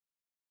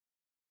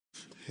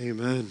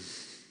Amen.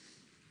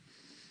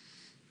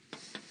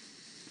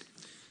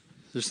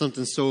 There's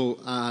something so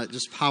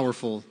just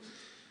powerful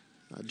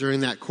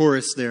during that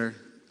chorus there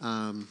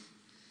when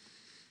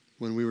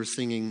we were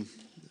singing,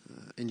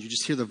 and you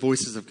just hear the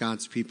voices of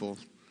God's people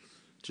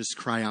just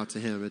cry out to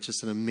Him. It's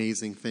just an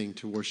amazing thing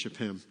to worship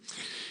Him.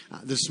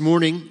 This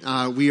morning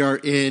we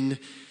are in,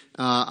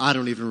 I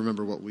don't even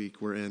remember what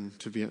week we're in.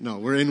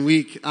 We're in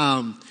week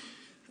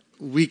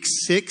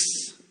 6.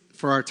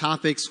 For our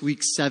topics,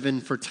 week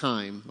 7 for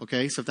time,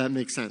 okay? So if that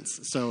makes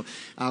sense. So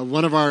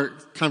one of our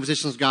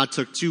conversations with God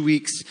took 2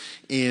 weeks,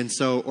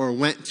 or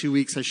went 2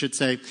 weeks, I should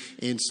say.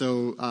 And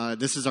so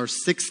this is our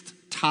 6th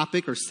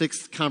topic or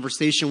 6th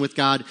conversation with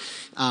God,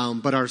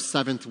 but our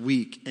 7th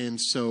week.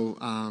 And so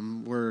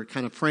we're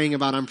kind of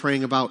I'm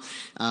praying about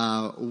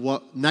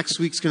what next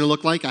week's going to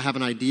look like. I have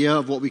an idea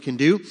of what we can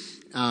do.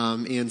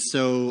 And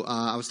so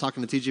I was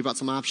talking to TJ about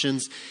some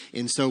options.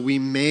 And so we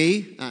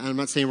may, I'm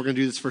not saying we're going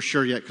to do this for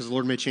sure yet because the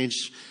Lord may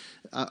change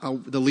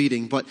the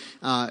leading. But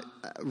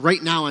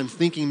right now I'm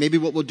thinking maybe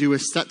what we'll do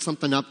is set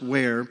something up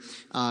where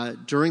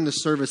during the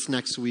service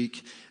next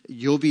week,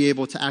 you'll be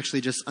able to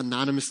actually just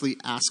anonymously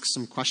ask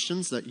some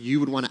questions that you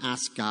would want to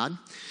ask God.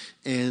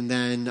 And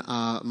then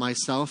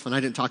myself, and I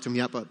didn't talk to him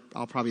yet, but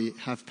I'll probably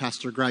have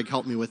Pastor Greg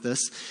help me with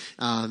this.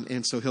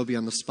 And so he'll be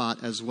on the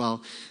spot as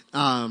well.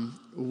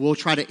 We'll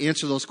try to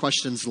answer those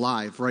questions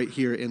live right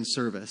here in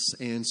service.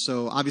 And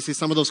so obviously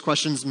some of those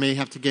questions may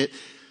have to get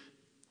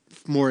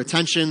more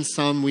attention.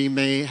 Some we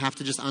may have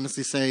to just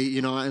honestly say,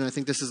 and I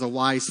think this is a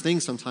wise thing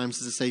sometimes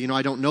is to say,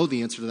 I don't know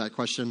the answer to that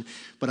question,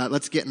 but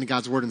let's get into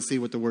God's Word and see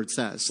what the Word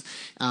says.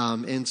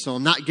 And so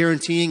I'm not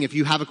guaranteeing if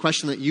you have a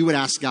question that you would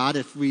ask God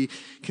if we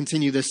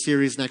continue this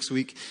series next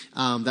week,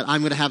 that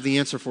I'm going to have the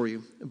answer for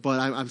you. But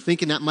I'm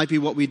thinking that might be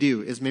what we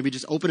do is maybe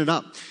just open it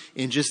up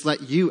and just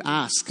let you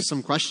ask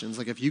some questions.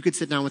 Like if you could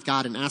sit down with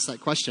God and ask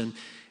that question,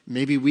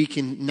 maybe we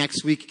can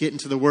next week get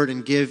into the Word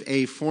and give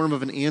a form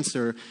of an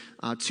answer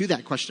to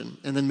that question.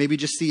 And then maybe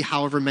just see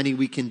however many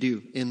we can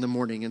do in the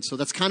morning. And so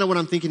that's kind of what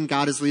I'm thinking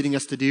God is leading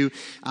us to do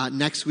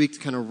next week to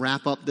kind of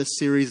wrap up this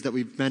series that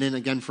we've been in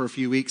again for a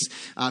few weeks.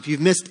 If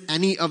you've missed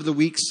any of the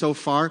weeks so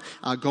far,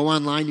 go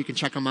online. You can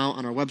check them out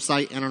on our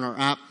website and on our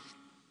app.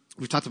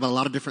 We've talked about a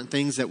lot of different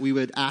things that we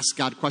would ask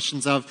God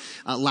questions of.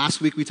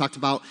 Last week we talked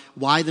about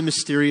why the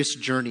mysterious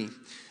journey.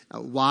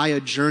 Why a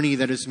journey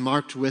that is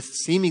marked with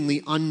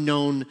seemingly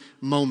unknown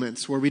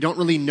moments where we don't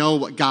really know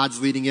what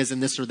God's leading is in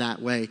this or that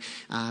way.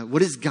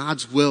 What is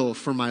God's will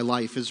for my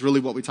life is really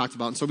what we talked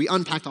about. And so we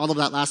unpacked all of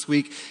that last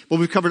week, but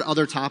we've covered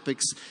other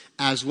topics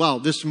as well.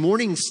 This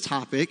morning's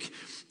topic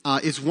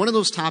is one of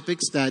those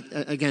topics that,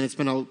 again, it's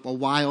been a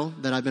while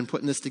that I've been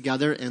putting this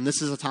together, and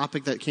this is a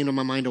topic that came to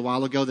my mind a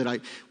while ago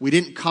that we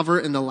didn't cover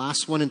in the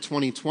last one in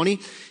 2020,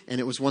 and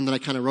it was one that I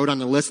kind of wrote on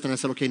the list, and I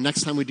said, okay,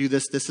 next time we do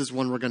this, this is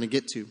one we're going to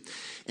get to.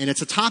 And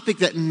it's a topic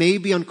that may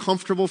be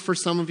uncomfortable for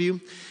some of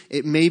you.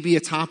 It may be a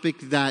topic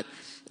that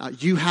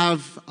you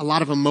have a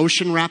lot of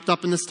emotion wrapped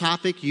up in this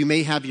topic. You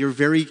may have your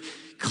very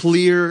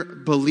clear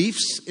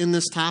beliefs in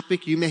this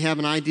topic. You may have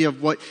an idea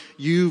of what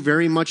you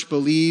very much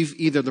believe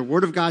either the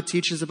Word of God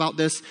teaches about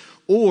this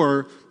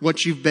or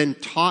what you've been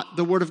taught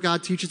the Word of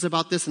God teaches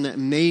about this, and that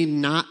may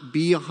not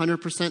be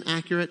 100%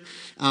 accurate.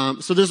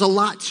 So there's a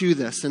lot to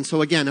this. And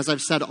so again, as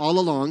I've said all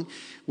along,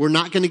 we're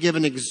not going to give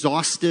an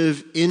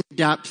exhaustive,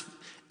 in-depth,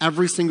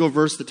 every single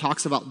verse that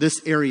talks about this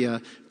area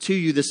to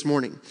you this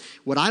morning.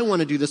 What I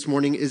want to do this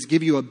morning is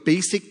give you a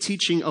basic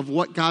teaching of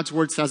what God's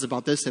Word says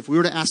about this. If we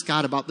were to ask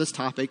God about this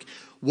topic,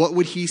 what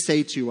would He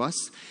say to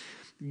us?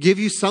 Give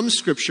you some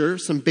scripture,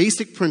 some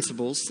basic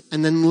principles,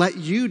 and then let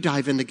you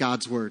dive into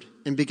God's Word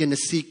and begin to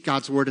seek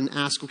God's Word and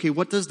ask, okay,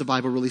 what does the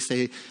Bible really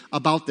say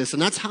about this?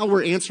 And that's how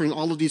we're answering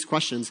all of these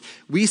questions.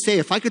 We say,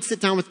 if I could sit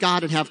down with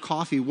God and have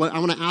coffee, I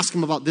want to ask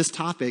Him about this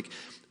topic.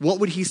 What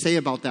would He say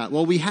about that?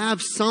 Well, we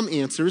have some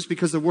answers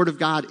because the Word of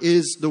God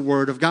is the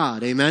Word of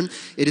God. Amen?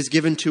 It is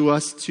given to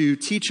us to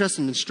teach us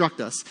and instruct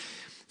us.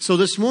 So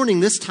this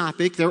morning, this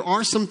topic, there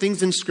are some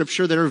things in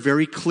Scripture that are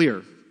very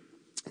clear,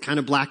 kind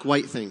of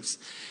black-white things.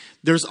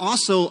 There's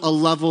also a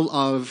level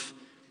of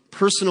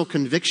personal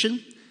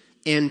conviction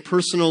and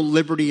personal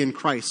liberty in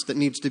Christ that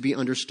needs to be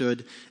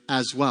understood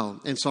as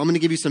well. And so I'm going to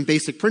give you some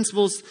basic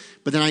principles,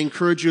 but then I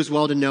encourage you as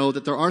well to know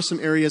that there are some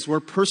areas where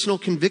personal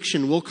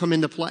conviction will come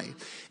into play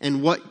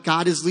and what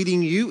God is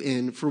leading you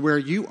in for where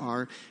you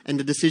are and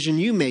the decision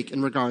you make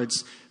in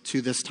regards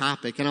to this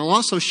topic. And I'll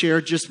also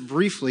share just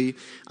briefly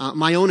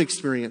my own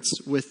experience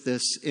with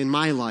this in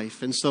my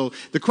life. And so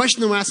the question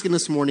that we're asking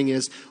this morning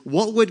is,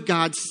 what would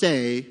God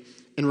say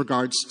in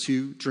regards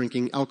to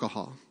drinking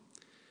alcohol?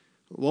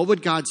 What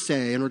would God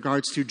say in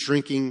regards to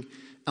drinking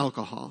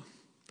alcohol?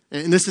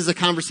 And this is a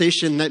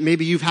conversation that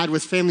maybe you've had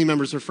with family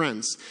members or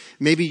friends.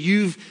 Maybe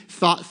you've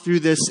thought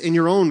through this in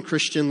your own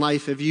Christian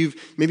life.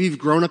 Maybe you've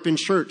grown up in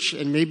church,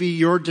 and maybe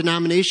your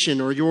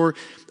denomination or your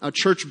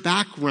church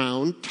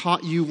background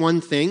taught you one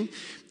thing,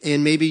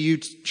 and maybe you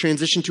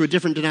transitioned to a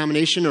different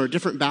denomination or a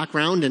different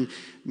background, and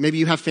maybe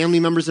you have family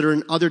members that are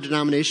in other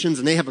denominations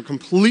and they have a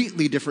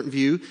completely different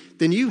view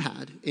than you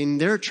had in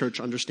their church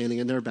understanding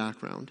and their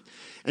background.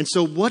 And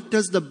so what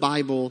does the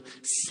Bible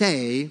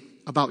say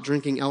about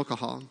drinking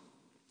alcohol?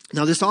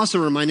 Now, this also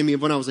reminded me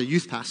of when I was a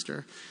youth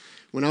pastor.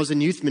 When I was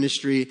in youth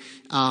ministry,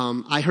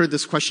 I heard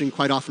this question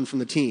quite often from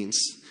the teens.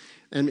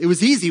 And it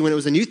was easy when it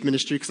was in youth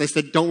ministry because I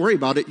said, don't worry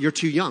about it, you're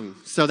too young.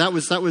 So that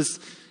was,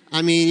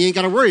 I mean, you ain't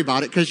got to worry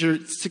about it because you're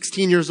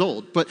 16 years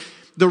old. But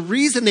the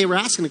reason they were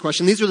asking the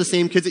question, these were the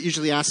same kids that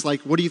usually ask, like,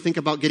 what do you think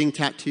about getting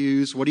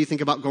tattoos? What do you think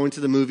about going to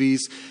the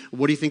movies?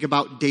 What do you think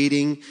about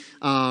dating?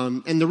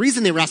 And the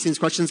reason they were asking these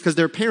questions is because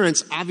their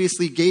parents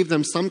obviously gave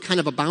them some kind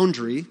of a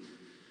boundary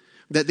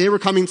that they were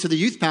coming to the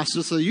youth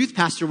pastor. So the youth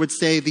pastor would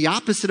say the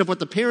opposite of what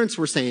the parents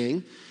were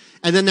saying.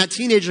 And then that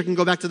teenager can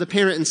go back to the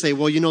parent and say,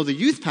 well, you know, the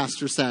youth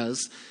pastor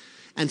says.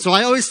 And so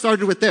I always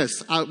started with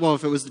this. Well,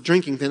 if it was the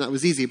drinking thing, that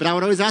was easy. But I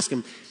would always ask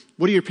him,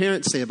 what do your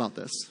parents say about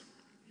this?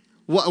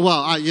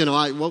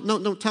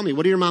 No, tell me,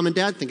 what do your mom and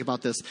dad think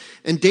about this?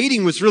 And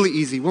dating was really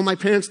easy. Well, my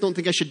parents don't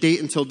think I should date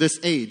until this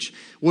age.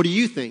 What do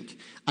you think?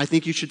 I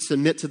think you should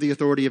submit to the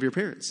authority of your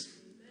parents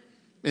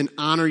and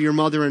honor your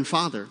mother and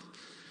father.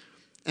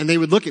 And they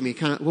would look at me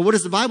kind of, well, what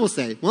does the Bible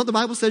say? Well, the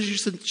Bible says you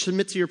should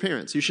submit to your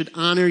parents. You should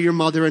honor your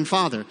mother and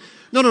father.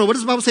 No. What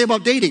does the Bible say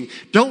about dating?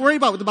 Don't worry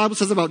about what the Bible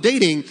says about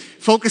dating.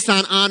 Focus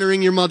on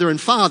honoring your mother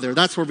and father.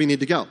 That's where we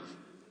need to go.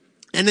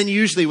 And then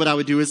usually what I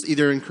would do is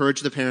either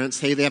encourage the parents,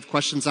 hey, they have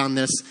questions on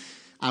this.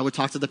 I would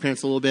talk to the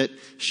parents a little bit,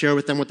 share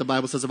with them what the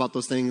Bible says about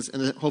those things,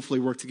 and then hopefully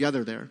work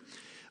together there.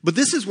 But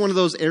this is one of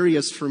those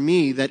areas for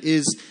me that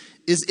is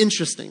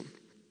interesting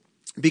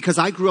because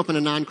I grew up in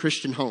a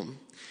non-Christian home.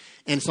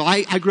 And so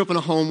I grew up in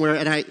a home where,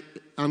 and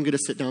I'm going to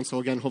sit down, so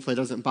again, hopefully it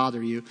doesn't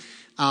bother you.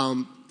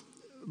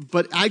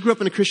 But I grew up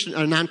in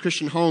a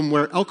non-Christian home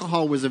where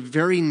alcohol was a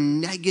very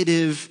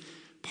negative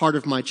part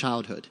of my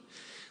childhood,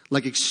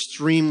 like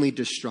extremely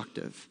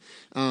destructive.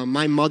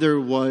 My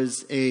mother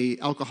was an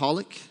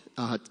alcoholic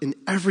in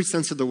every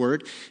sense of the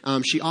word.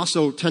 She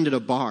also tended a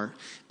bar.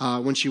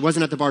 When she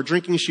wasn't at the bar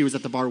drinking, she was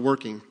at the bar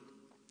working.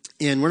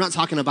 And we're not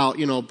talking about,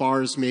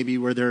 bars maybe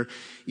where they're,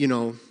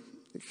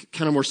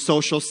 kind of more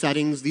social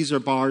settings. These are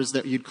bars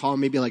that you'd call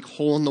maybe like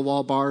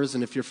hole-in-the-wall bars.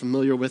 And if you're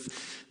familiar with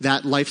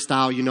that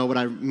lifestyle, you know what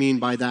I mean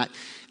by that.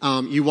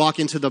 You walk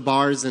into the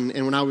bars, and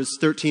when I was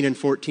 13 and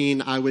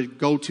 14, I would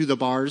go to the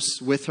bars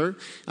with her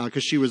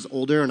because she was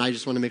older, and I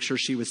just wanted to make sure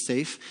she was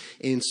safe.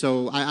 And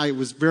so I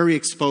was very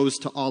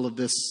exposed to all of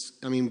this.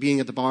 I mean,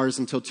 being at the bars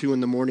until 2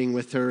 a.m.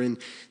 with her, and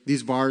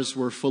these bars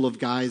were full of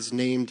guys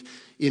named,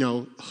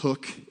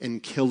 Hook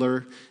and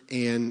Killer,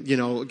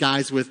 and,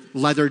 guys with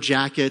leather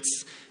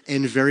jackets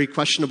and very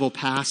questionable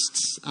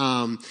pasts.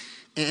 And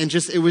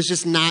just, it was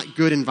just not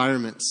good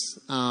environments.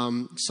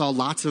 Saw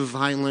lots of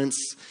violence.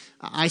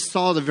 I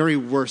saw the very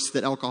worst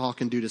that alcohol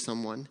can do to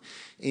someone.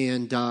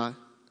 And and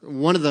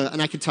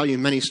I could tell you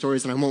many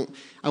stories, and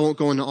I won't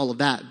go into all of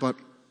that, but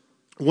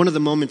one of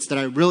the moments that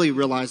I really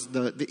realized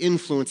the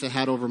influence it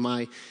had over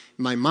my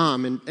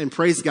mom, and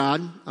praise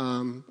God,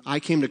 I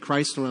came to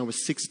Christ when I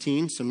was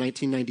 16, so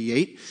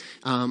 1998.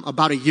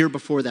 About a year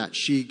before that,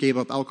 she gave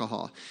up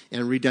alcohol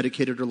and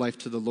rededicated her life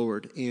to the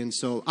Lord. And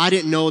so I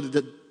didn't know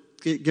that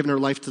giving her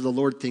life to the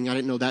Lord thing, I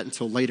didn't know that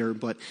until later.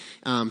 But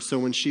so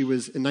when she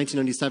was in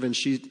 1997,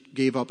 she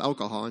gave up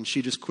alcohol and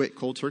she just quit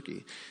cold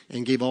turkey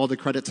and gave all the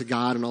credit to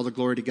God and all the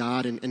glory to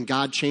God. And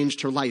God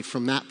changed her life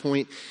from that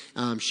point.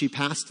 She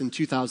passed in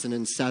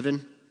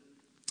 2007.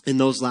 In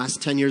those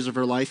last 10 years of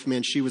her life,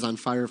 man, she was on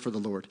fire for the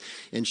Lord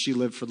and she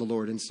lived for the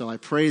Lord. And so I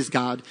praise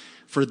God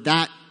for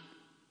that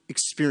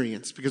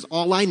experience because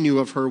all I knew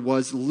of her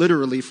was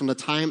literally from the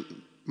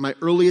time, my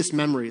earliest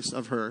memories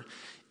of her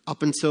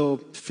up until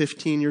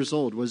 15 years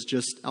old was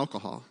just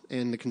alcohol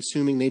and the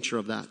consuming nature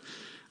of that.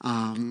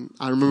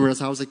 I remember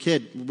as I was a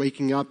kid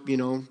waking up,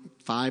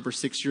 5 or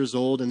 6 years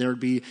old, and there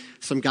would be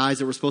some guys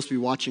that were supposed to be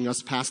watching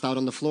us passed out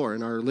on the floor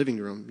in our living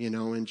room,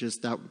 and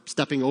just that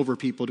stepping over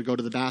people to go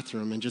to the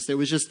bathroom. And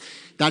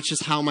that's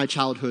just how my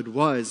childhood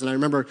was. And I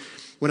remember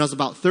when I was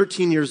about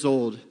 13 years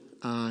old,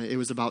 it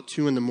was about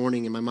 2 a.m,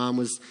 and my mom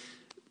was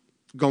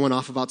going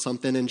off about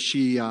something, and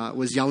she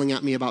was yelling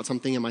at me about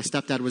something, and my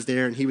stepdad was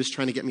there, and he was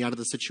trying to get me out of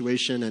the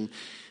situation. And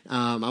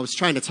I was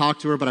trying to talk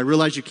to her, but I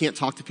realized you can't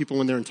talk to people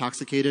when they're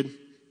intoxicated.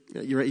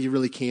 You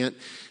really can't.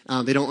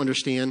 They don't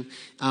understand.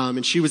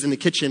 And she was in the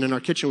kitchen, and our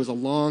kitchen was a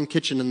long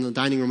kitchen, and the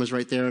dining room was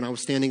right there. And I was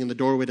standing in the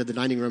doorway to the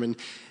dining room, and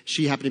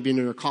she happened to be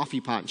in her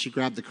coffee pot, and she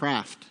grabbed the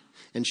Kraft,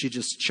 and she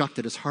just chucked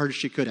it as hard as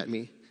she could at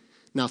me.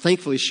 Now,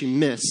 thankfully, she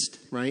missed,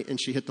 right?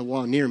 And she hit the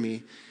wall near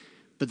me.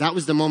 But that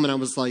was the moment I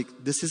was like,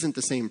 this isn't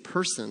the same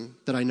person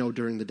that I know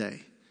during the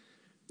day.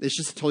 It's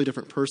just a totally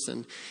different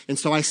person. And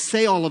so I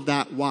say all of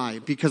that, why?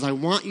 Because I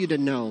want you to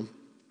know,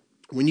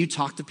 when you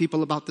talk to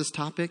people about this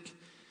topic,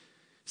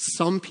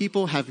 some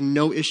people have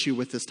no issue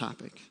with this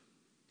topic.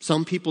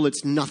 Some people,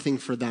 it's nothing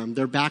for them.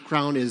 Their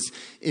background is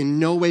in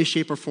no way,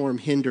 shape, or form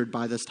hindered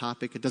by this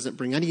topic. It doesn't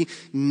bring any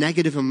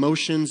negative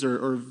emotions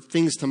or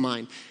things to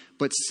mind.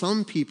 But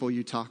some people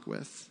you talk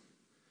with,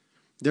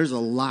 there's a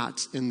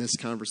lot in this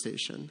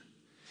conversation.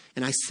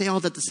 And I say all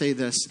that to say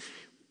this.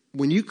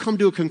 When you come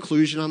to a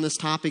conclusion on this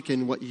topic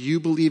and what you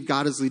believe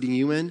God is leading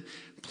you in,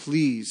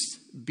 please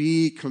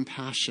be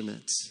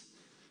compassionate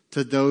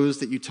to those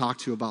that you talk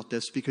to about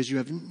this, because you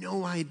have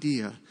no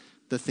idea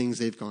the things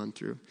they've gone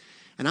through.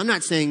 And I'm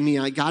not saying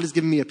God has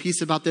given me a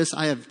peace about this.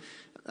 I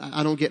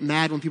don't get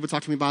mad when people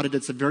talk to me about it.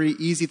 It's a very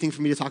easy thing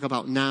for me to talk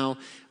about now.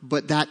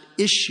 But that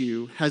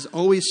issue has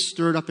always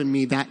stirred up in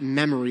me that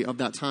memory of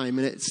that time.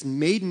 And it's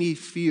made me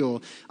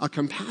feel a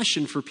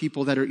compassion for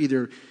people that are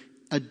either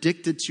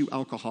addicted to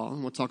alcohol,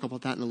 and we'll talk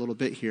about that in a little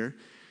bit here,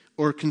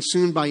 or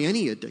consumed by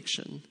any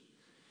addiction.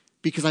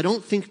 Because I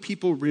don't think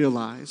people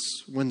realize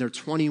when they're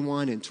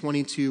 21 and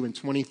 22 and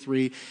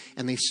 23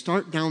 and they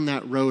start down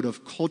that road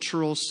of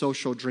cultural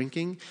social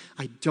drinking,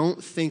 I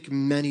don't think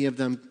many of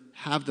them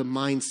have the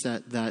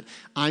mindset that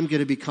I'm going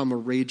to become a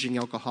raging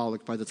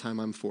alcoholic by the time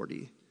I'm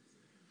 40.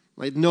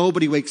 Right?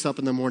 Nobody wakes up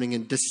in the morning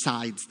and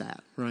decides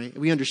that, right?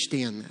 We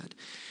understand that.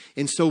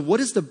 And so what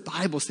does the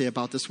Bible say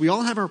about this? We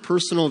all have our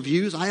personal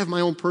views. I have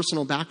my own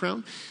personal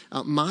background.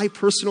 My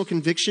personal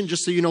conviction,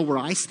 just so you know where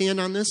I stand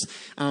on this,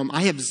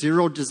 I have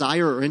zero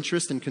desire or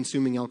interest in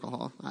consuming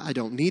alcohol. I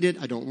don't need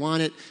it. I don't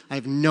want it. I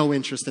have no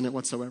interest in it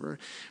whatsoever.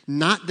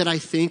 Not that I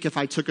think if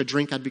I took a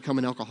drink I'd become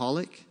an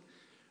alcoholic,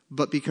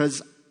 but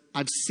because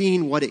I've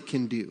seen what it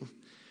can do.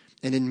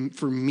 And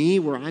for me,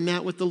 where I'm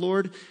at with the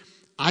Lord,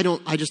 I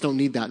just don't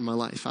need that in my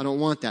life. I don't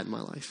want that in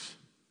my life.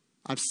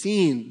 I've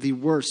seen the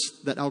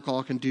worst that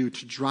alcohol can do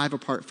to drive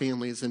apart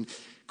families and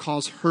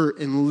cause hurt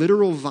and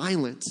literal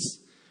violence.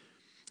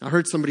 I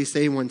heard somebody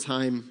say one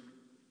time,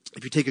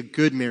 if you take a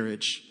good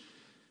marriage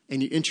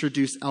and you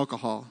introduce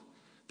alcohol,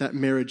 that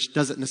marriage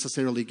doesn't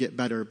necessarily get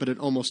better, but it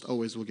almost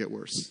always will get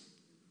worse.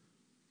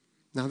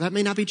 Now, that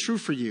may not be true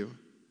for you,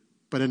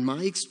 but in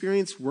my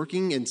experience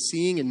working and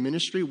seeing in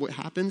ministry what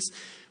happens,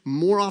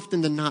 more often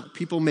than not,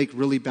 people make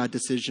really bad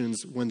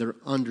decisions when they're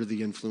under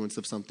the influence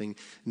of something,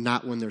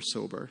 not when they're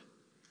sober.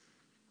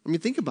 I mean,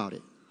 think about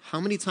it. How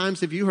many times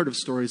have you heard of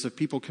stories of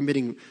people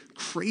committing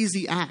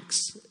crazy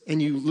acts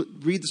and you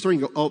read the story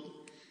and go, oh,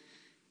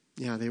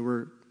 yeah, they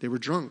were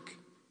drunk.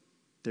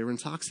 They were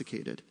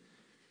intoxicated.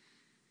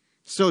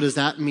 So does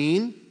that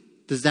mean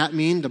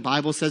the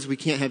Bible says we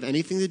can't have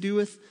anything to do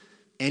with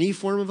any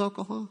form of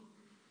alcohol?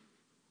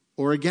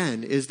 Or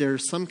again, is there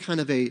some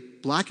kind of a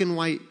black and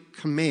white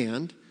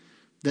command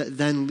that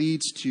then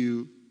leads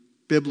to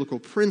biblical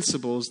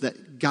principles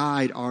that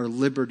guide our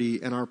liberty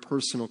and our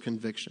personal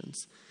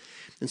convictions?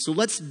 And so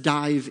let's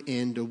dive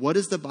into what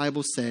does the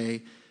Bible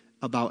say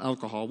about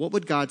alcohol? What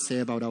would God say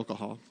about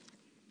alcohol?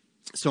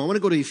 So I want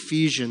to go to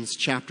Ephesians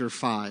chapter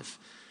 5.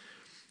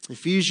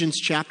 Ephesians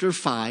chapter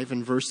 5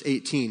 and verse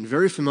 18.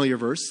 Very familiar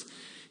verse.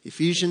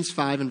 Ephesians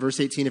 5 and verse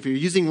 18. If you're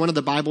using one of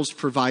the Bibles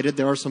provided,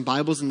 there are some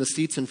Bibles in the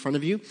seats in front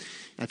of you.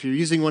 If you're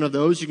using one of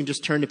those, you can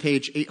just turn to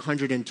page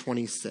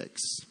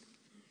 826.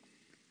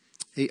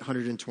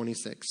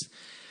 826.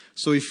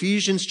 So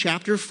Ephesians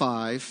chapter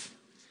 5,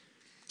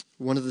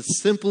 one of the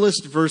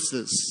simplest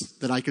verses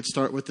that I could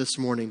start with this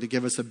morning to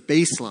give us a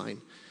baseline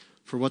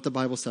for what the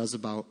Bible says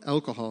about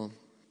alcohol.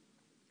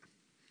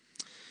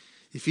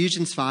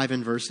 Ephesians 5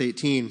 and verse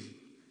 18.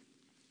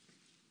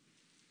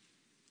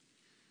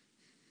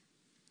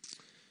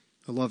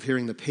 I love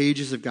hearing the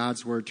pages of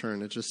God's word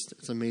turn.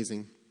 It's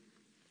amazing.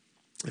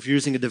 If you're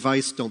using a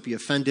device, don't be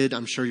offended.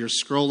 I'm sure you're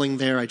scrolling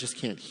there. I just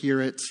can't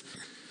hear it.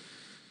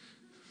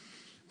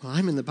 Well,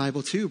 I'm in the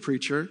Bible too,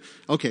 preacher.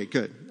 Okay,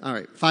 good. All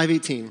right,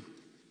 5:18.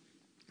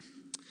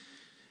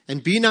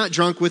 And be not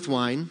drunk with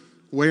wine,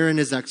 wherein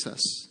is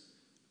excess,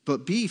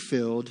 but be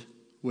filled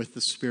with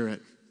the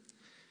Spirit.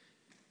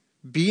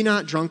 Be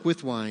not drunk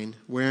with wine,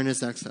 wherein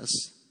is excess,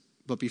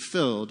 but be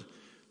filled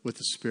with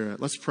the Spirit.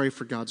 Let's pray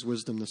for God's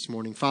wisdom this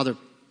morning. Father,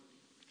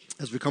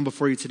 as we come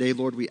before you today,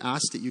 Lord, we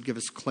ask that you give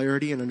us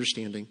clarity and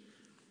understanding.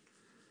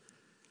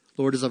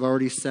 Lord, as I've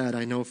already said,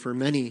 I know for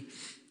many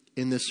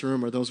in this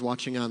room or those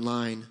watching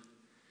online,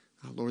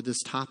 Lord,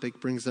 this topic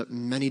brings up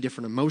many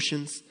different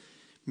emotions,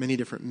 many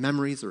different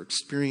memories or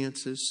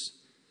experiences.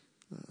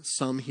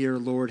 Some here,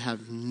 Lord,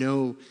 have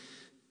no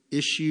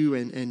issue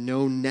and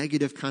no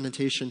negative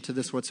connotation to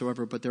this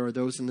whatsoever, but there are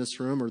those in this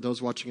room or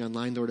those watching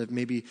online, Lord, that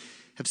maybe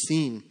have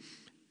seen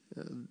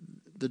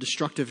the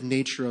destructive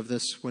nature of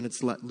this when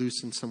it's let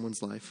loose in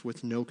someone's life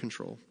with no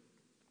control.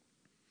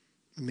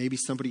 Maybe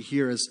somebody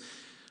here has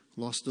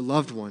lost a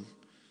loved one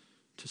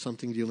to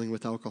something dealing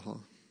with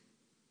alcohol.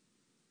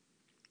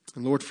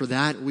 And Lord, for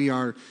that, we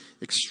are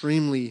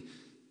extremely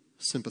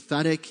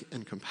sympathetic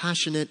and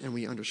compassionate, and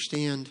we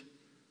understand.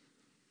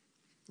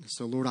 And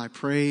so, Lord, I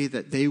pray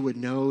that they would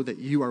know that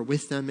you are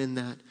with them in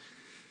that.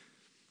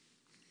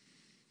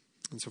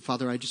 And so,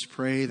 Father, I just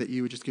pray that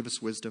you would just give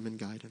us wisdom and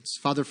guidance.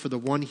 Father, for the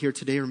one here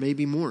today, or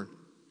maybe more,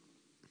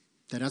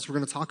 that as we're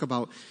going to talk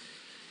about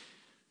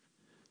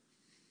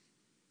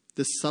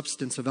this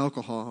substance of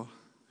alcohol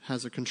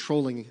has a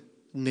controlling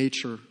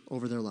nature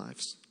over their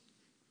lives.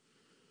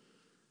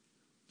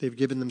 They've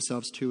given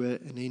themselves to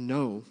it, and they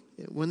know,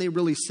 when they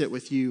really sit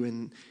with you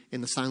in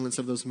the silence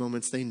of those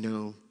moments, they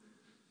know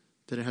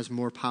that it has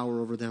more power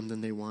over them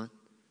than they want,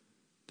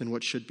 than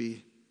what should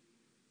be.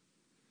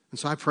 And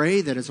so I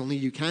pray that as only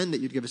you can, that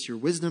you'd give us your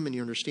wisdom and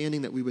your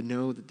understanding, that we would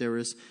know that there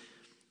is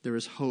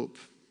hope,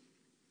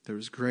 there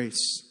is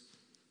grace,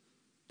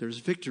 there is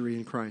victory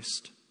in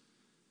Christ,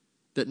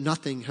 that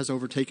nothing has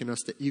overtaken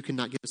us that you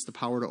cannot give us the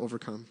power to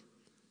overcome.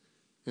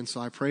 And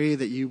so I pray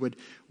that you would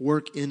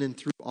work in and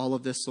through all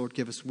of this, Lord.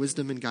 Give us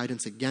wisdom and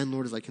guidance again,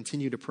 Lord, as I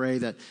continue to pray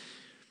that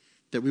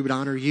we would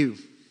honor you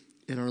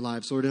in our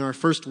lives. Lord, in our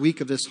first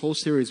week of this whole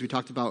series, we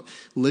talked about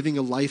living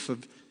a life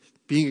of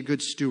being a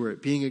good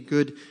steward, being a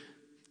good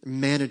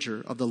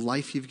manager of the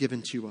life you've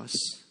given to us.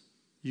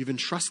 You've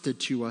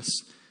entrusted to us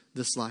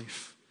this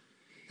life.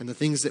 And the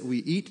things that we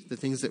eat, the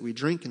things that we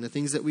drink, and the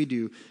things that we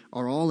do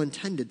are all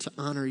intended to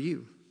honor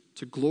you,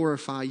 to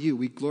glorify you.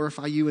 We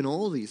glorify you in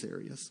all these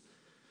areas.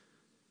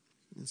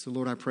 And so,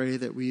 Lord, I pray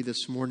that we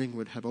this morning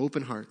would have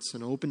open hearts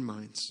and open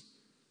minds,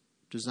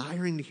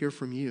 desiring to hear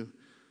from you,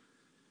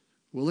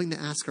 willing to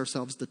ask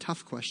ourselves the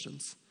tough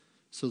questions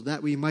so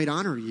that we might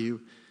honor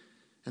you.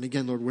 And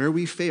again, Lord, where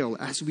we fail,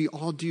 as we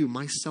all do,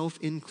 myself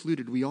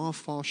included, we all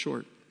fall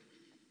short.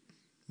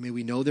 May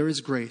we know there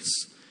is grace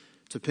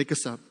to pick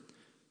us up,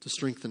 to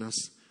strengthen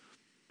us,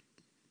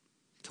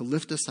 to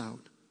lift us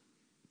out,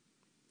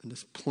 and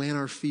to plant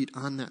our feet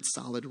on that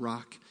solid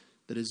rock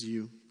that is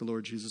you, the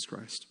Lord Jesus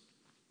Christ.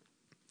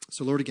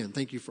 So, Lord, again,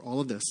 thank you for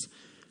all of this,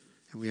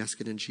 and we ask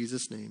it in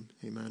Jesus' name.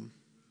 Amen.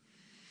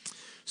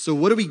 So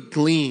what do we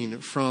glean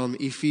from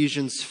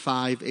Ephesians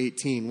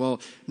 5:18? Well,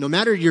 no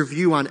matter your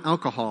view on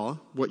alcohol,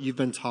 what you've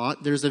been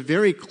taught, there's a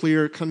very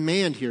clear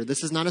command here.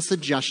 This is not a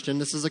suggestion,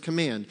 this is a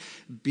command.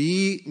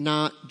 Be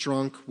not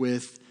drunk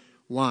with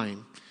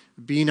wine.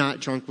 Be not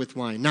drunk with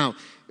wine. Now,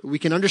 we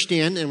can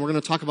understand, and we're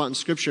going to talk about in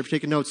Scripture, if you're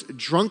taking notes,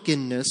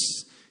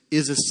 drunkenness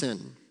is a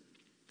sin.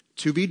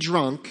 To be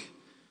drunk,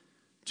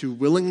 to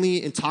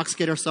willingly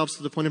intoxicate ourselves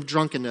to the point of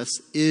drunkenness,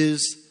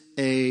 is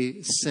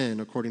a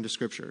sin, according to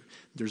Scripture.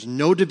 There's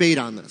no debate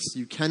on this.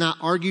 You cannot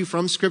argue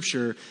from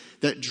Scripture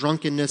that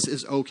drunkenness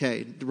is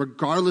okay,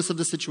 regardless of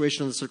the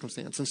situation or the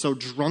circumstance. And so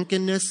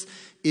drunkenness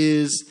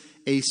is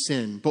a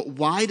sin. But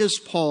why does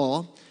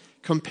Paul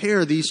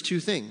compare these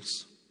two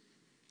things?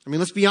 I mean,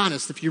 let's be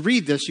honest. If you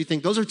read this, you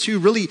think those are two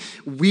really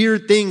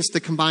weird things to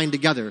combine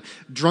together.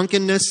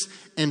 Drunkenness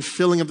and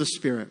filling of the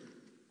Spirit.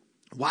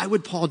 Why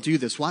would Paul do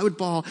this? Why would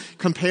Paul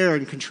compare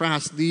and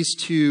contrast these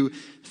two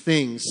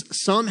things?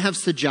 Some have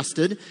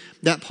suggested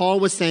that Paul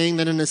was saying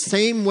that in the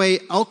same way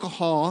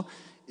alcohol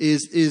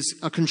is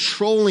a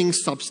controlling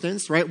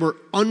substance, right? We're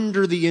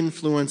under the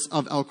influence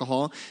of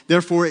alcohol.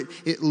 Therefore,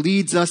 it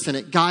leads us and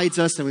it guides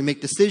us, and we make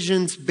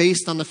decisions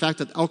based on the fact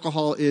that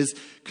alcohol is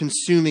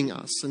consuming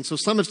us. And so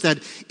some have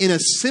said, in a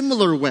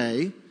similar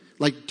way,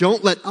 like,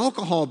 don't let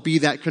alcohol be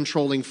that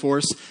controlling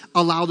force.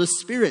 Allow the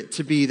Spirit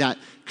to be that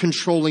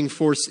controlling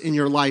force in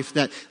your life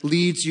that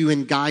leads you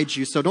and guides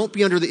you. So don't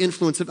be under the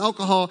influence of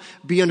alcohol.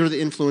 Be under the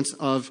influence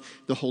of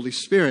the Holy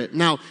Spirit.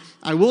 Now,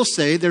 I will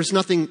say there's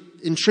nothing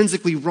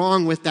intrinsically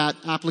wrong with that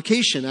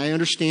application. I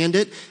understand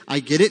it. I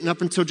get it. And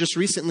up until just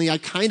recently, I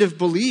kind of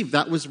believed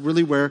that was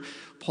really where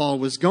Paul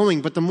was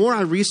going. But the more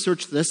I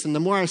researched this and the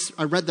more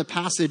I read the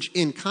passage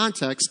in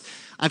context,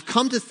 I've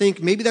come to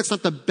think maybe that's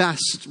not the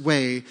best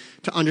way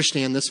to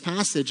understand this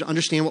passage,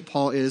 understand what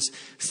Paul is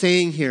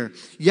saying here.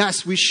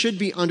 Yes, we should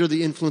be under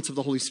the influence of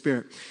the Holy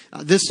Spirit.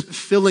 This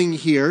filling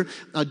here,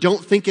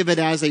 don't think of it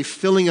as a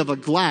filling of a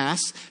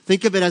glass.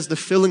 Think of it as the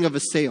filling of a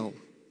sail.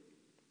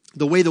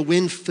 The way the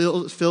wind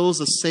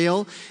fills a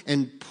sail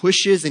and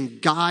pushes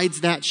and guides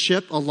that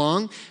ship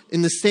along,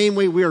 in the same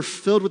way we are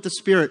filled with the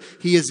Spirit.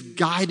 He is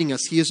guiding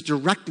us. He is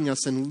directing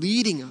us and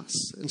leading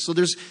us. And so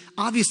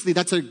obviously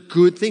that's a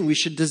good thing. We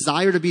should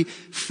desire to be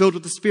filled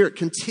with the Spirit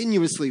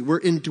continuously. We're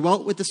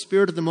indwelt with the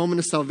Spirit at the moment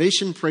of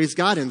salvation, praise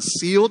God, and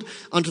sealed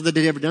unto the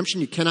day of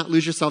redemption. You cannot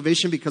lose your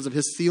salvation because of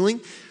His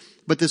sealing.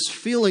 But this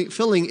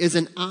filling is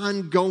an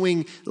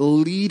ongoing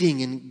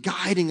leading and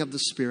guiding of the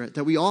Spirit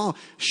that we all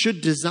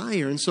should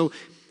desire. And so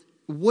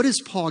what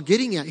is Paul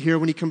getting at here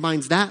when he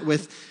combines that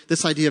with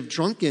this idea of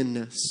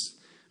drunkenness?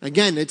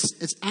 Again,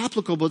 it's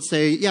applicable to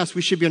say, yes,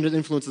 we should be under the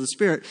influence of the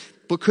Spirit,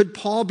 but could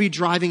Paul be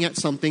driving at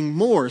something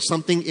more,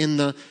 something in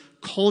the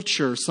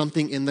culture,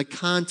 something in the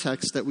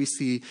context that we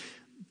see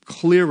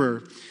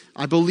clearer?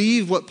 I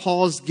believe what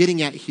Paul's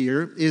getting at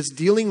here is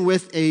dealing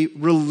with a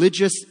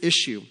religious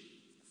issue.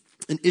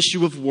 An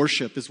issue of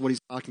worship is what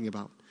he's talking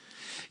about.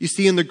 You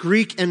see, in the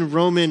Greek and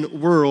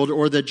Roman world,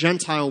 or the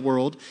Gentile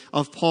world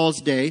of Paul's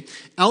day,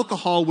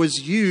 alcohol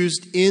was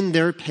used in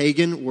their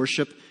pagan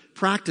worship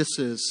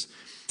practices.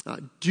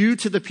 Due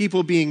to the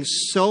people being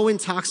so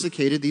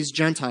intoxicated, these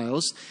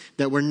Gentiles,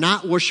 that were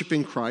not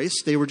worshiping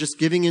Christ, they were just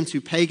giving into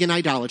pagan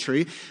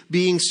idolatry,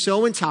 being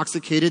so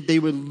intoxicated, they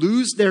would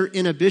lose their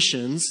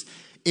inhibitions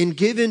and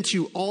give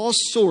into all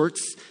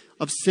sorts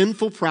of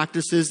sinful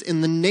practices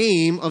in the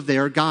name of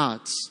their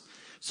gods.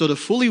 So to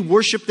fully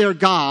worship their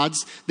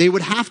gods, they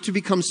would have to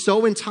become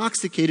so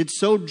intoxicated,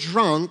 so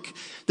drunk,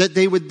 that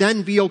they would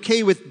then be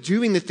okay with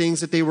doing the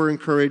things that they were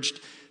encouraged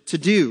to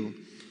do.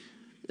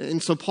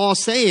 And so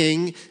Paul's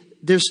saying,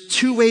 there's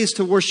two ways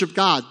to worship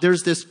God.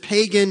 There's this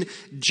pagan,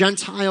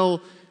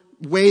 Gentile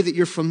way that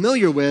you're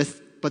familiar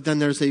with, but then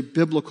there's a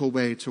biblical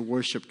way to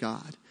worship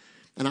God.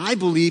 And I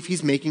believe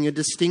he's making a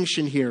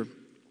distinction here.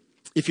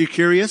 If you're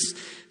curious,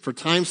 for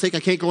time's sake,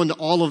 I can't go into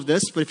all of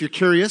this, but if you're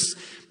curious,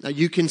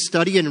 you can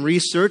study and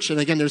research.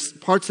 And again, there's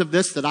parts of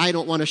this that I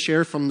don't want to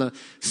share from the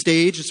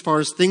stage as far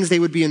as things they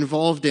would be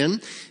involved in.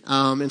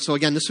 And so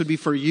again, this would be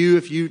for you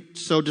if you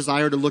so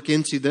desire to look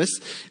into this.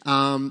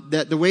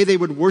 That the way they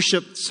would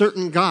worship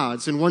certain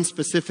gods, and one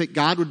specific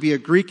god would be a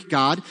Greek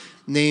god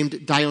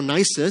named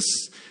Dionysus.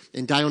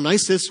 And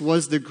Dionysus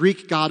was the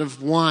Greek god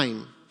of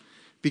wine.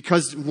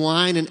 Because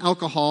wine and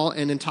alcohol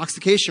and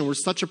intoxication were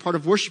such a part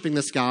of worshiping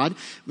this god.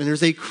 And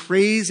there's a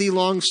crazy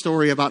long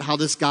story about how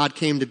this god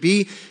came to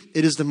be.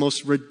 It is the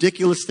most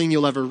ridiculous thing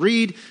you'll ever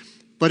read,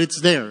 but it's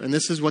there. And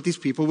this is what these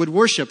people would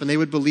worship. And they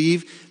would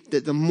believe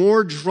that the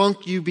more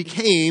drunk you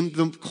became,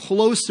 the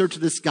closer to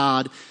this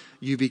god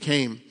you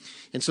became.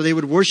 And so they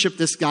would worship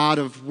this god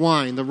of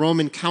wine. The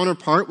Roman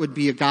counterpart would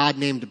be a god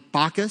named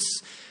Bacchus.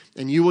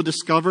 And you will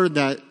discover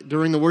that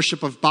during the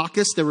worship of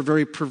Bacchus, there were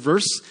very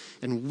perverse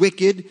and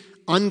wicked,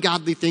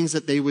 ungodly things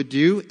that they would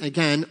do,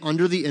 again,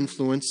 under the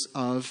influence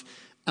of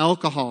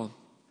alcohol.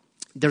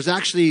 There's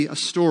actually a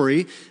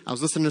story. I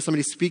was listening to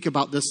somebody speak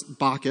about this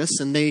Bacchus,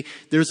 and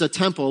there's a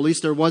temple, at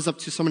least there was up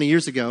to so many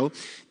years ago,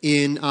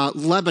 in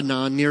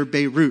Lebanon near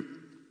Beirut,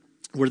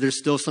 where there's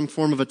still some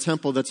form of a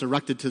temple that's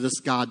erected to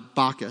this god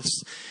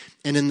Bacchus.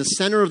 And in the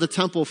center of the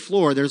temple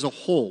floor, there's a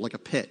hole, like a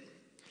pit.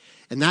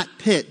 And that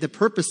pit, the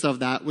purpose of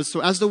that was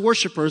so as the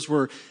worshipers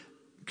were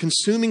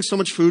consuming so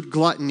much food,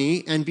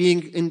 gluttony, and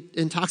being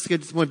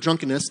intoxicated to the point of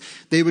drunkenness,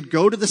 they would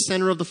go to the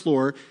center of the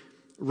floor,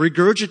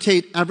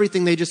 regurgitate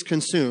everything they just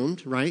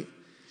consumed, right?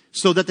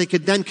 So that they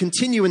could then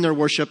continue in their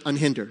worship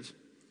unhindered.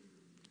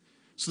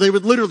 So they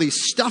would literally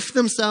stuff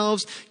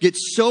themselves, get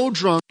so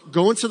drunk,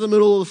 go into the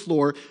middle of the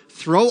floor,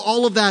 throw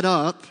all of that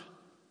up,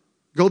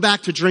 go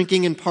back to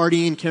drinking and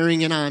partying and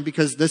carrying it on,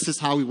 because this is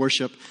how we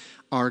worship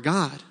our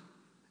God.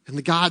 And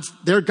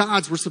their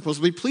gods were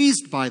supposedly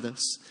pleased by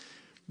this.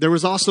 There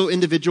was also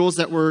individuals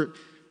that were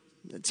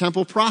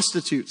temple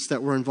prostitutes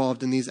that were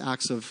involved in these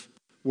acts of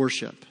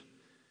worship.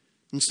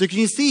 And so can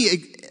you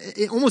see,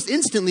 almost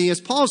instantly,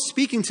 as Paul's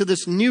speaking to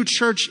this new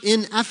church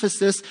in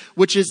Ephesus,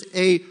 which is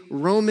a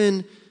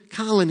Roman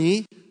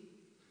colony,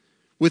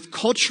 with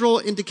cultural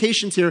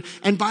indications here.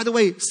 And by the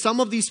way, some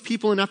of these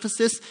people in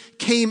Ephesus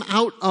came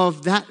out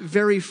of that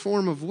very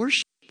form of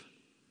worship.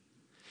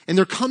 And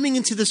they're coming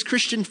into this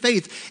Christian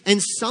faith.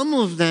 And some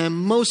of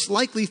them most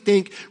likely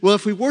think, well,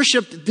 if we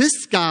worshiped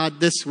this God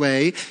this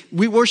way,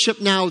 we worship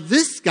now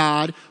this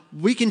God,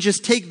 we can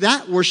just take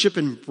that worship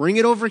and bring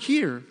it over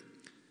here.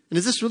 And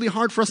is this really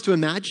hard for us to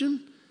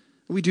imagine?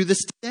 We do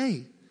this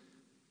today.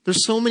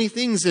 There's so many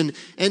things, and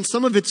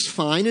some of it's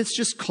fine, it's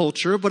just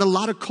culture, but a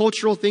lot of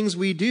cultural things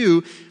we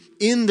do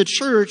in the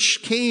church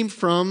came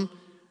from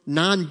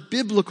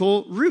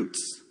non-biblical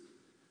roots.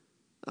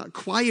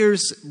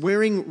 Choirs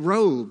wearing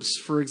robes,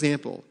 for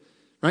example,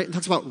 right? It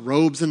talks about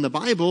robes in the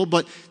Bible,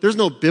 but there's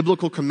no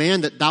biblical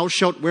command that thou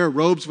shalt wear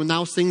robes when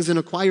thou sings in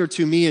a choir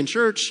to me in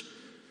church.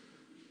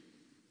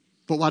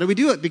 But why do we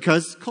do it?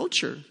 Because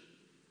culture.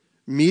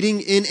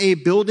 Meeting in a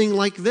building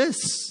like this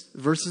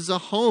versus a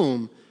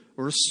home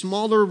or a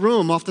smaller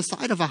room off the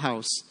side of a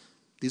house.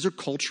 These are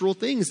cultural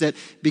things that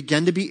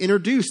began to be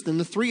introduced in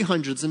the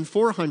 300s and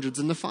 400s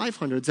and the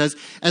 500s.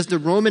 As the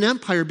Roman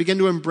Empire began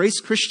to embrace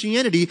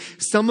Christianity,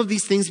 some of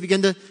these things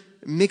began to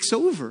mix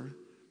over.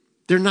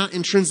 They're not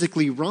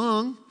intrinsically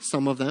wrong,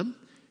 some of them,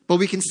 but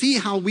we can see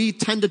how we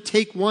tend to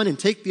take one and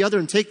take the other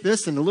and take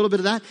this and a little bit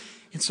of that.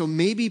 And so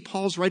maybe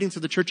Paul's writing to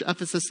the church of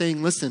Ephesus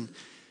saying, listen,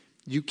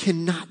 you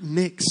cannot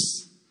mix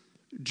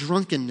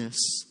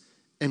drunkenness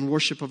and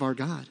worship of our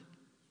God.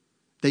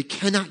 They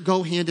cannot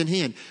go hand in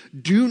hand.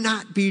 Do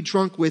not be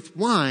drunk with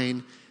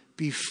wine.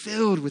 Be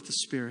filled with the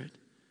Spirit.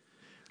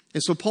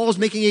 And so Paul is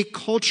making a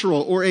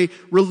cultural or a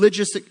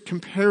religious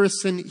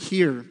comparison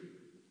here.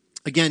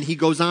 Again, he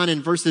goes on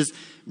in verses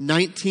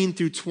 19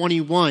 through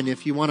 21,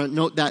 if you want to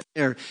note that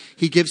there.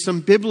 He gives some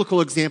biblical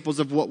examples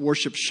of what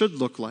worship should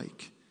look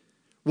like.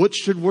 What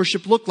should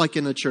worship look like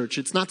in the church?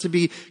 It's not to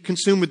be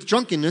consumed with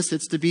drunkenness.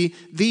 It's to be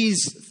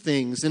these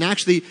things. And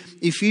actually,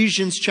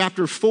 Ephesians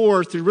chapter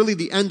 4 through really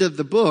the end of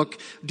the book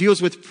deals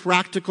with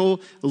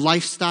practical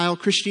lifestyle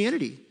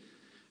Christianity.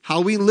 How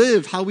we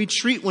live, how we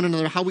treat one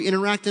another, how we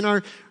interact in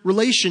our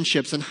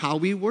relationships, and how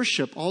we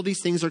worship. All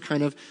these things are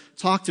kind of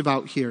talked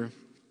about here.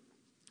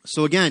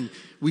 So again,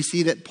 we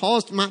see that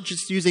Paul's not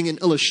just using an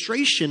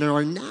illustration or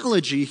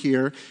analogy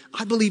here.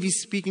 I believe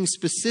he's speaking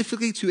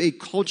specifically to a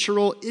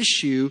cultural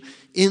issue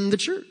in the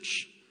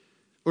church,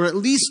 or at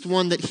least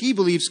one that he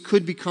believes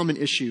could become an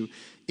issue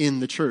in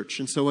the church.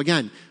 And so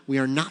again, we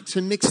are not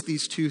to mix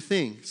these two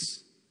things.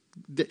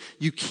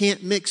 You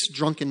can't mix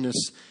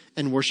drunkenness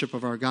and worship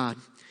of our God.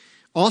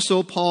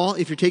 Also, Paul,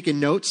 if you're taking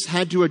notes,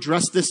 had to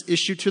address this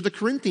issue to the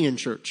Corinthian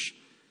church.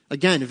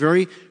 Again, a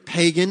very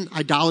pagan,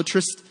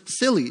 idolatrous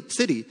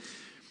city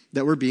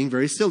that were being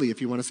very silly,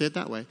 if you want to say it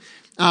that way.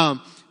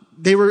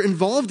 they were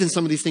involved in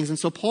some of these things. And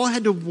so Paul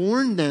had to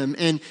warn them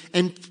and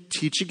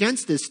teach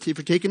against this. If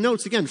you're taking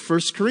notes, again, 1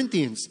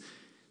 Corinthians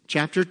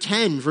chapter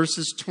 10,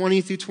 verses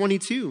 20 through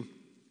 22.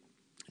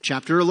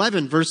 Chapter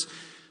 11, verse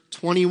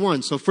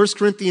 21. So 1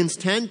 Corinthians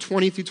 10,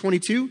 20 through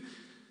 22.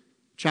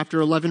 Chapter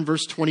 11,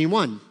 verse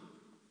 21.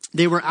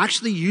 They were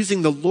actually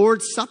using the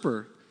Lord's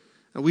Supper.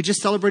 We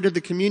just celebrated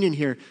the communion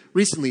here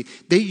recently.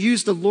 They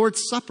used the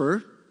Lord's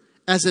Supper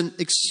as an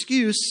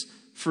excuse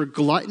for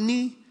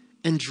gluttony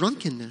and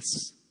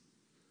drunkenness.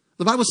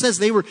 The Bible says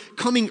they were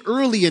coming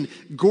early and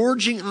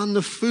gorging on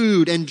the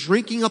food and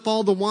drinking up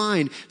all the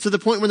wine to the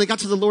point when they got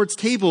to the Lord's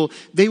table,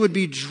 they would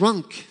be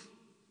drunk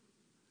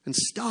and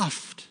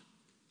stuffed.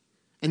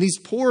 And these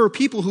poorer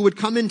people who would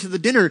come into the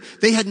dinner,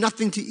 they had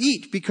nothing to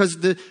eat because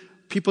the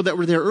people that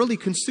were there early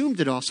consumed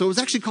it all. So it was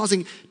actually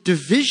causing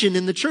division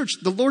in the church.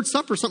 The Lord's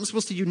Supper, something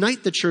supposed to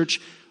unite the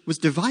church, was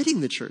dividing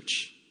the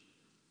church.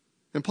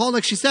 And Paul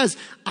actually says,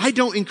 I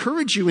don't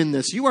encourage you in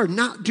this. You are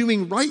not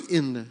doing right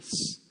in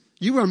this.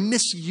 You are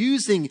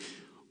misusing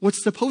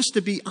what's supposed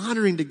to be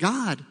honoring to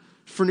God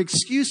for an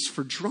excuse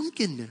for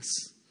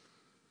drunkenness.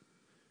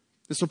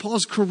 And so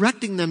Paul's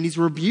correcting them and he's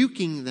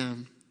rebuking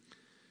them.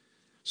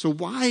 So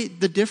why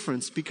the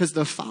difference? Because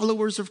the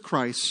followers of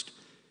Christ,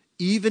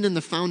 even in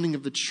the founding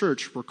of the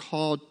church, were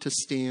called to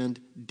stand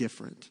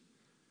different.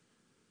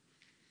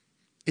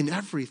 In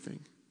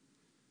everything.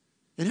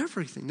 In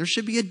everything. There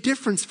should be a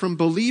difference from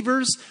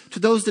believers to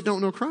those that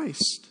don't know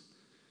Christ.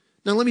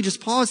 Now let me just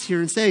pause here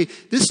and say,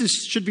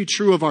 should be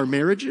true of our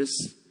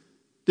marriages.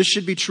 This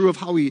should be true of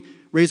how we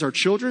raise our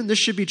children. This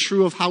should be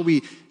true of how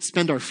we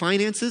spend our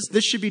finances.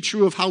 This should be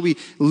true of how we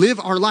live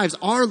our lives.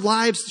 Our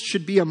lives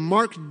should be a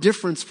marked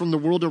difference from the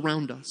world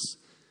around us.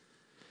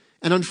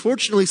 And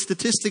unfortunately,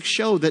 statistics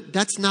show that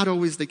that's not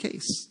always the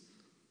case.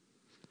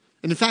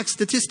 And in fact,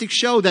 statistics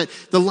show that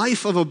the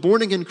life of a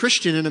born-again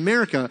Christian in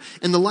America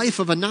and the life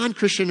of a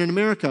non-Christian in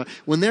America,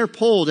 when they're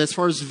polled as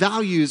far as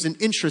values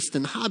and interests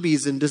and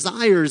hobbies and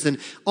desires and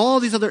all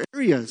these other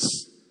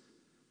areas,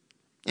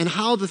 and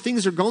how the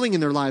things are going in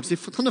their lives,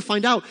 they've come to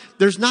find out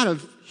there's not a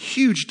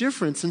huge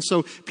difference. And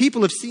so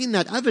people have seen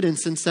that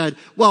evidence and said,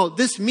 well,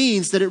 this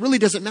means that it really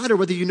doesn't matter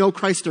whether you know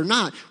Christ or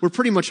not. We're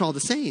pretty much all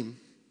the same.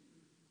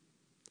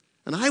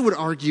 And I would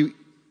argue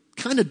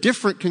kind of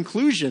different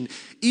conclusion.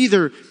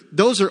 Either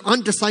those are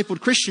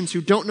undiscipled Christians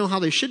who don't know how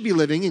they should be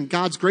living and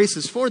God's grace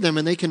is for them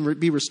and they can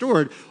be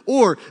restored,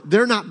 or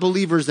they're not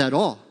believers at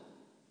all.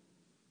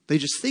 They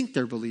just think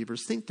they're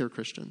believers, think they're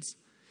Christians.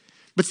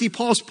 But see,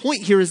 Paul's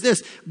point here is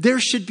this. There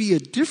should be a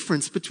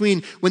difference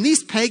between when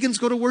these pagans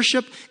go to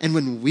worship and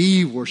when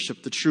we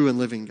worship the true and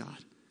living God.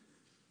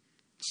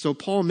 So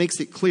Paul makes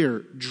it clear,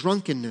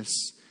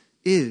 drunkenness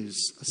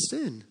is a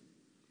sin.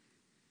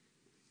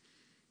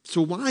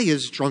 So why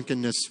is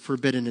drunkenness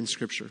forbidden in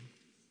Scripture?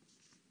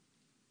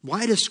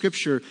 Why does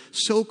Scripture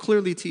so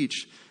clearly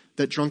teach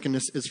that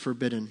drunkenness is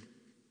forbidden?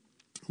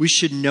 We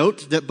should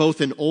note that both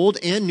in Old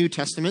and New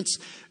Testaments,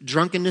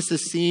 drunkenness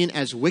is seen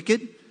as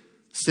wicked,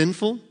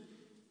 sinful,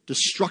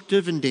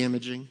 destructive, and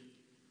damaging.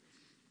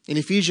 In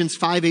Ephesians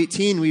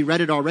 5:18, we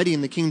read it already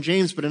in the King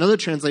James, but another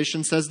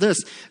translation says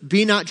this,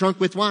 be not drunk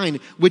with wine,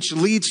 which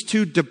leads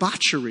to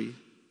debauchery.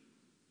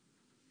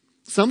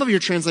 Some of your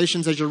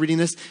translations, as you're reading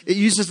this, it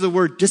uses the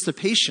word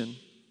dissipation.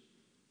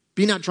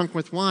 Be not drunk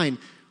with wine,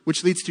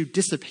 which leads to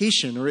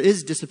dissipation, or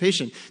is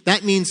dissipation.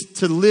 That means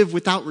to live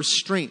without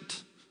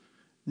restraint,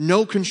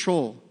 no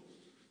control,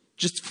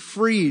 just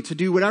free to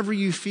do whatever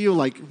you feel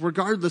like,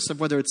 regardless of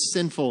whether it's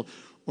sinful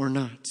or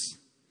not.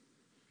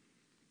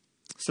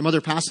 Some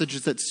other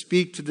passages that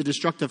speak to the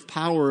destructive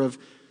power of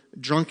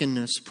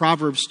drunkenness.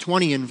 Proverbs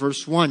 20 and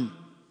verse 1.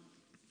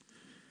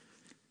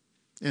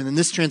 And in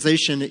this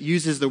translation, it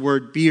uses the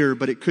word beer,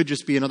 but it could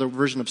just be another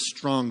version of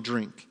strong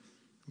drink.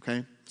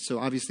 Okay? So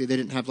obviously they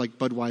didn't have like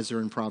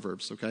Budweiser in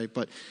Proverbs, okay?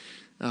 But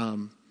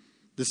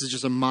this is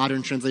just a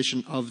modern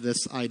translation of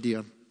this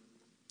idea.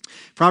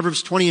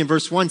 Proverbs 20 and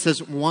verse 1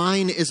 says,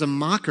 wine is a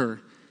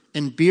mocker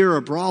and beer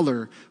a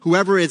brawler.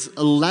 Whoever is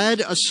led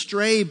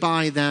astray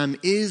by them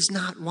is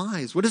not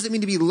wise. What does it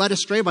mean to be led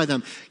astray by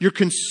them? You're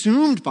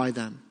consumed by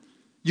them.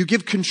 You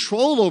give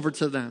control over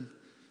to them.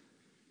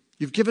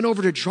 You've given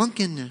over to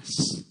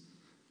drunkenness.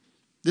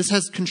 This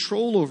has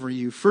control over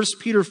you. 1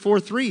 Peter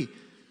 4:3.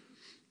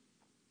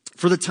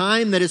 For the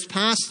time that is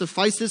past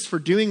suffices for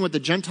doing what the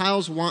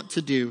Gentiles want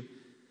to do.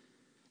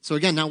 So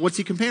again, now what's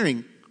he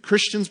comparing?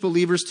 Christians,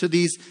 believers to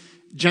these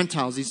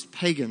Gentiles, these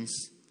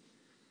pagans.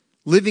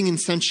 Living in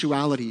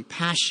sensuality,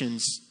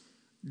 passions,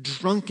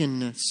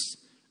 drunkenness,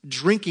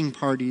 drinking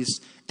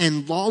parties,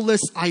 and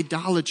lawless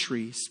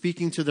idolatry,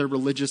 speaking to their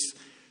religious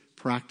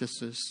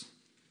practices.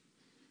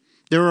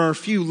 There are a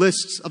few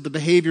lists of the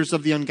behaviors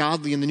of the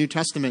ungodly in the New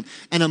Testament,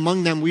 and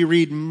among them we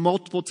read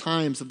multiple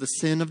times of the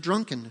sin of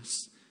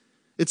drunkenness.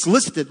 It's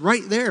listed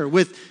right there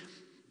with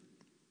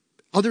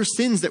other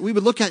sins that we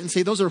would look at and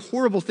say those are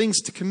horrible things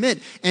to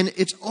commit, and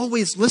it's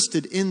always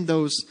listed in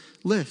those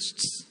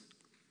lists.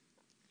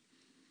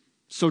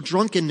 So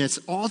drunkenness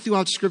all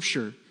throughout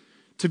Scripture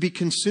to be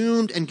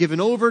consumed and given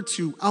over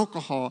to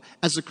alcohol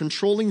as a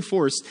controlling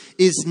force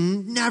is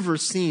never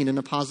seen in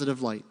a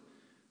positive light.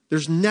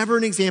 There's never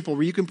an example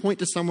where you can point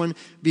to someone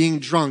being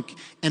drunk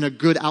and a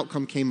good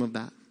outcome came of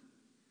that.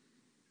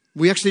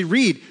 We actually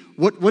read,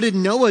 what did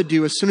Noah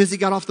do as soon as he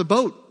got off the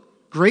boat?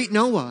 Great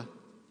Noah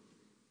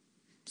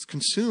was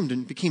consumed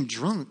and became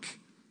drunk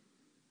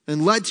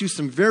and led to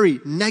some very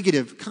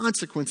negative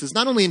consequences,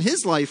 not only in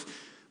his life,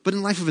 but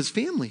in the life of his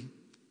family.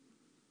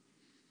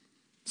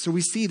 So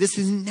we see this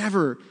is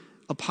never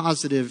a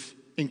positive,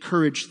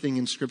 encouraged thing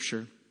in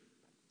Scripture.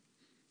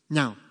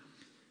 Now,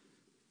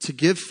 to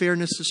give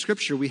fairness to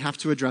Scripture, we have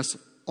to address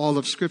all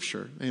of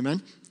Scripture.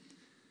 Amen?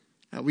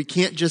 We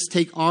can't just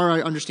take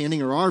our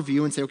understanding or our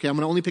view and say, okay, I'm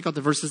going to only pick out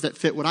the verses that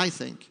fit what I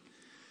think.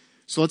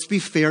 So let's be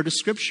fair to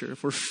Scripture.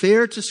 If we're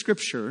fair to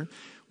Scripture,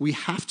 we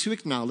have to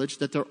acknowledge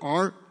that there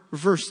are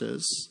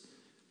verses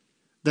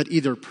that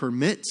either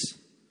permit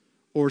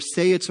or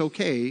say it's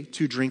okay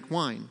to drink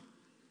wine.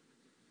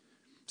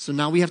 So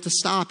now we have to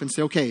stop and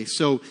say, okay,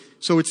 so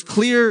it's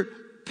clear,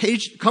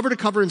 page cover to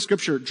cover in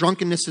Scripture,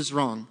 drunkenness is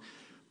wrong.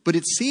 But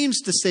it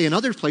seems to say in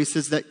other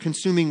places that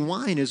consuming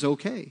wine is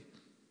okay.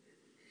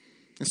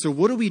 And so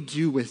what do we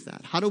do with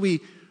that? How do we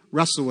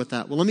wrestle with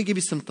that? Well, let me give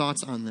you some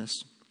thoughts on this.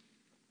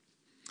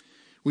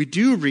 We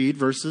do read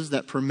verses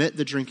that permit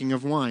the drinking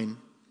of wine.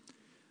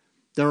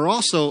 There are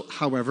also,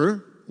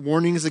 however,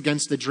 warnings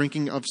against the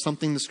drinking of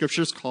something the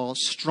Scriptures call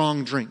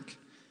strong drink.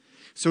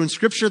 So in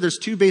Scripture, there's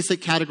two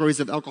basic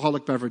categories of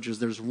alcoholic beverages.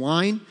 There's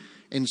wine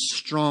and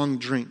strong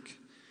drink.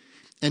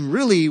 And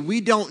really,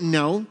 we don't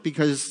know,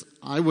 because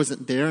I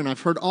wasn't there, and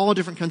I've heard all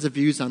different kinds of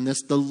views on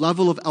this, the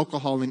level of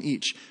alcohol in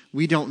each.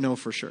 We don't know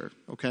for sure,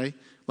 okay?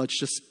 Let's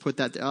just put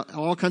that,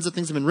 all kinds of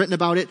things have been written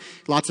about it,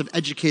 lots of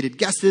educated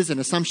guesses and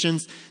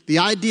assumptions. The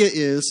idea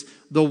is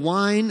the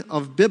wine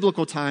of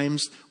biblical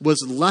times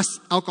was less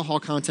alcohol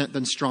content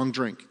than strong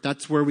drink.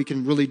 That's where we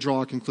can really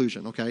draw a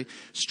conclusion, okay?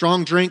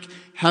 Strong drink,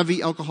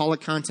 heavy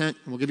alcoholic content,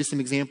 and we'll give you some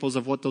examples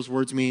of what those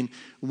words mean.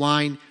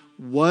 Wine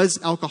was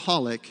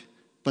alcoholic,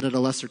 but at a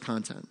lesser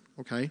content,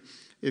 okay?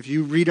 If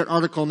you read an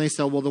article and they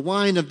say, well, the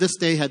wine of this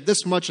day had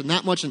this much and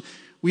that much, and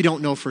we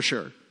don't know for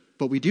sure.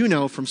 But we do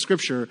know from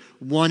Scripture,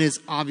 one is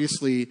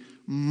obviously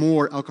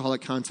more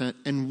alcoholic content,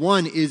 and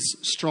one is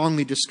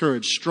strongly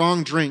discouraged.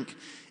 Strong drink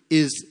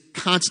is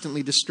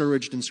constantly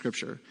discouraged in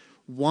Scripture.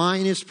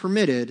 Wine is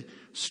permitted.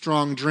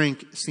 Strong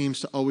drink seems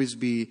to always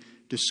be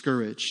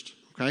discouraged.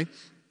 Okay?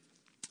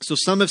 So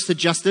some have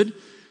suggested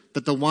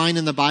that the wine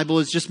in the Bible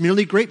is just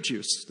merely grape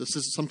juice. This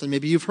is something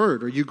maybe you've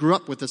heard or you grew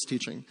up with this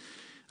teaching.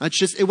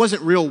 It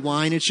wasn't real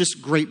wine, it's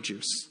just grape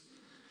juice.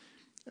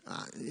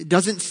 It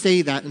doesn't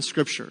say that in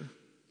Scripture.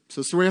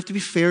 So we have to be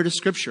fair to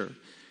Scripture.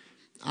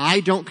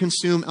 I don't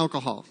consume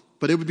alcohol,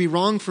 but it would be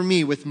wrong for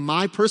me with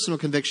my personal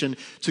conviction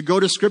to go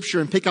to Scripture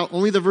and pick out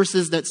only the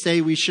verses that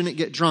say we shouldn't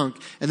get drunk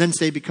and then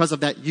say because of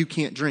that you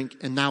can't drink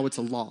and now it's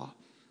a law.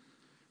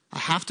 I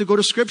have to go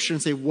to Scripture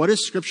and say, what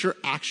does Scripture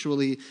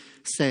actually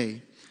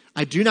say?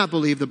 I do not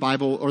believe the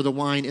Bible or the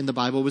wine in the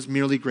Bible was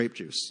merely grape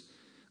juice.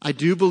 I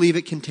do believe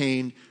it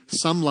contained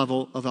some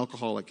level of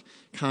alcoholic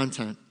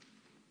content.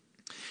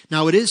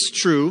 Now, it is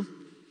true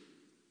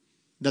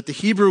that the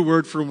Hebrew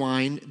word for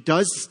wine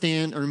does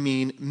stand or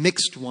mean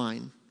mixed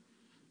wine.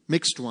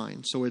 Mixed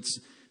wine. So it's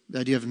the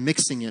idea of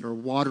mixing it or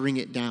watering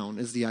it down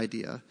is the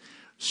idea.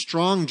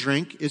 Strong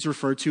drink is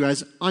referred to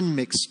as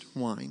unmixed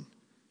wine.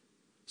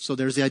 So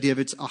there's the idea of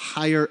it's a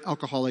higher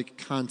alcoholic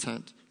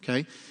content.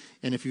 Okay?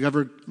 And if you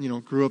ever,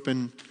 grew up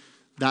in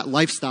that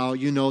lifestyle,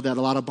 you know that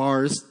a lot of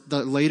bars,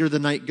 the later the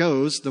night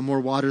goes, the more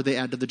water they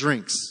add to the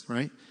drinks,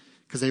 right?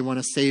 Because they want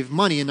to save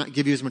money and not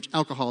give you as much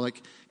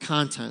alcoholic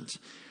content.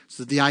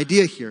 So the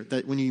idea here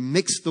that when you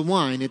mix the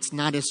wine, it's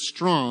not as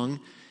strong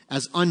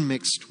as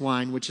unmixed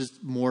wine, which is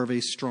more of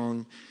a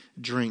strong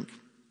drink.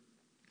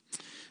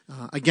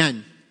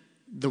 Again,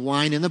 the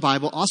wine in the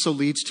Bible also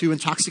leads to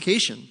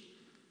intoxication.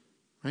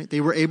 Right?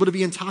 They were able to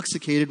be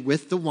intoxicated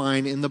with the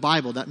wine in the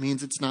Bible. That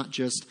means it's not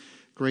just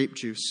grape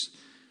juice.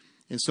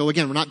 And so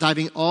again, we're not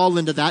diving all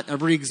into that,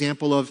 every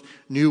example of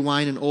new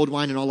wine and old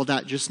wine and all of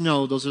that. Just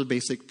know those are the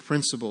basic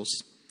principles.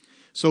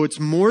 So it's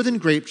more than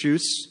grape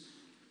juice,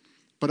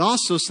 but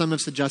also some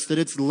have suggested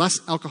it's less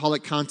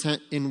alcoholic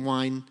content in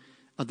wine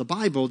of the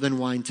Bible than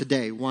wine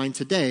today. Wine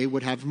today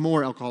would have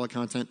more alcoholic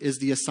content is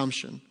the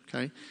assumption.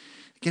 Okay?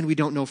 Again, we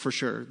don't know for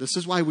sure. This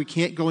is why we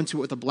can't go into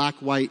it with a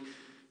black-white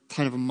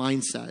kind of a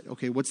mindset.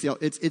 Okay,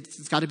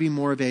 it's got to be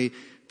more of a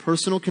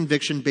personal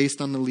conviction based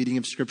on the leading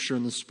of Scripture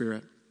and the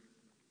Spirit.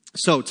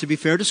 So, to be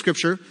fair to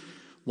Scripture,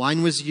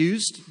 wine was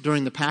used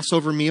during the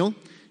Passover meal,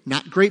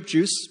 not grape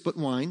juice, but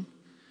wine.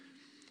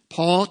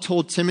 Paul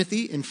told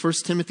Timothy in 1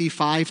 Timothy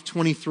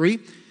 5:23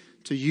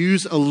 to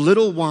use a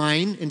little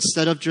wine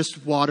instead of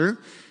just water.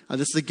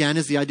 This again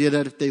is the idea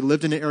that if they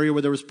lived in an area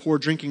where there was poor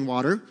drinking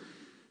water,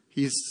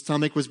 his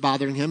stomach was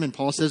bothering him, and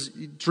Paul says,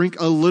 drink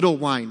a little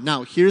wine.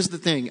 Now, here's the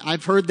thing.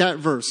 I've heard that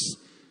verse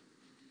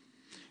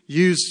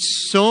used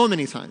so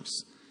many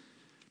times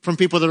from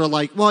people that are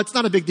like, well, it's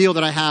not a big deal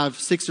that I have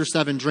 6 or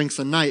 7 drinks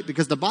a night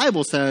because the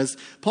Bible says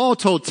Paul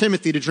told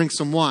Timothy to drink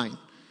some wine.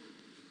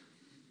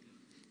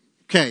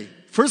 Okay,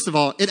 first of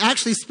all, it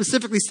actually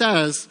specifically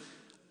says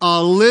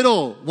a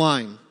little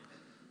wine.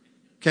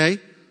 Okay?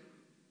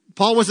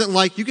 Paul wasn't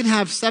like, you can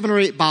have 7 or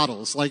 8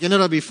 bottles, and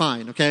it'll be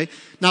fine, okay?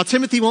 Now,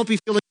 Timothy won't be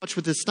feeling much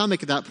with his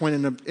stomach at that point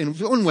in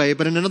one way,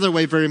 but in another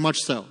way, very much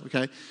so,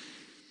 okay?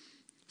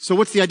 So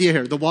what's the idea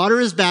here? The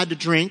water is bad to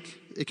drink.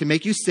 It can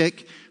make you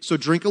sick, so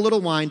drink a little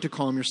wine to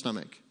calm your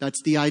stomach.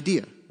 That's the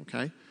idea,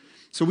 okay?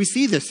 So we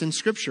see this in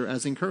Scripture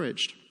as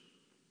encouraged.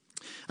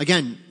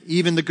 Again,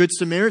 even the Good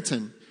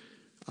Samaritan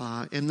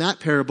in that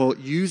parable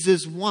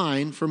uses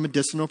wine for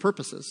medicinal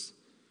purposes.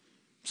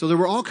 So there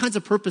were all kinds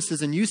of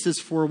purposes and uses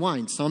for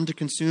wine, some to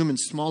consume in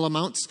small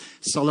amounts,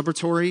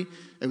 celebratory.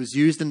 It was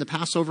used in the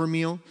Passover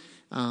meal.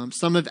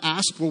 Some have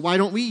asked, well, why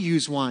don't we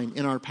use wine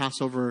in our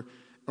Passover,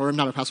 or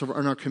not our Passover,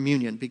 in our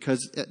communion?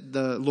 Because at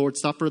the Lord's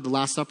Supper, the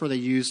Last Supper, they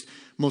used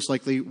most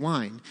likely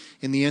wine.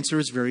 And the answer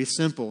is very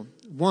simple.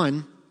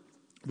 One,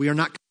 we are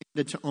not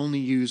commanded to only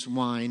use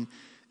wine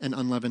and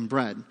unleavened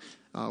bread.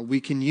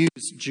 We can use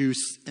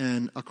juice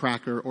and a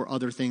cracker or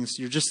other things.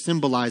 You're just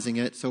symbolizing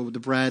it. So the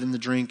bread and the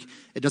drink,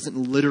 it doesn't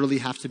literally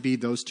have to be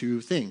those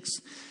two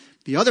things.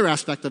 The other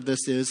aspect of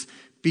this is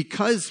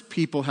because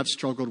people have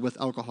struggled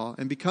with alcohol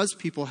and because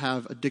people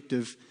have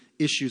addictive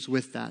issues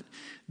with that,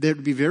 it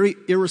would be very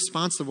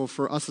irresponsible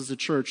for us as a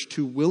church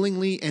to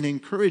willingly and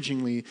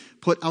encouragingly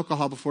put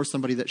alcohol before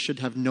somebody that should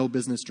have no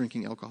business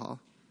drinking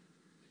alcohol,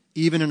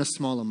 even in a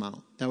small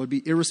amount. That would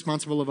be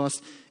irresponsible of us,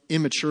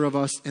 immature of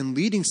us, and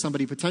leading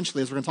somebody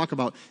potentially, as we're going to talk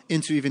about,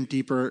 into even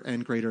deeper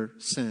and greater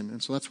sin.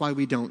 And so that's why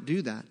we don't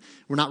do that.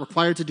 We're not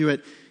required to do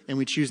it, and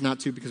we choose not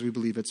to because we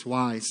believe it's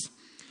wise.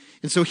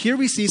 And so here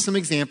we see some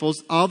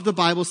examples of the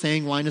Bible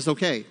saying wine is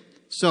okay.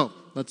 So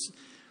let's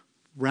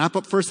wrap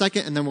up for a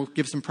second, and then we'll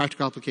give some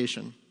practical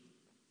application.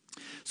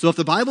 So if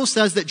the Bible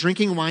says that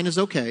drinking wine is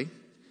okay,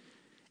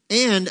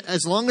 and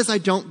as long as I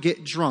don't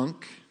get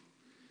drunk,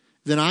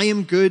 then I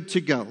am good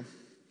to go.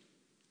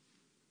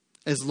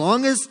 As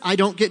long as I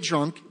don't get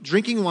drunk,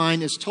 drinking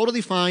wine is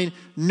totally fine,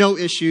 no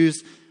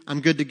issues, I'm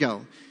good to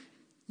go.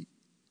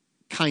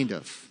 Kind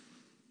of.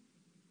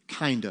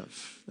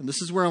 And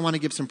this is where I want to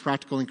give some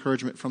practical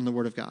encouragement from the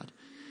Word of God.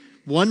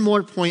 One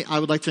more point I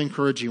would like to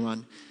encourage you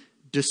on.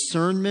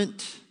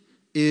 Discernment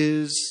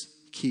is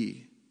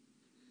key.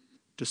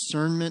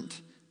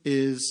 Discernment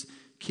is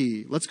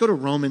key. Let's go to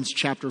Romans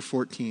chapter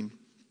 14.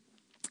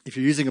 If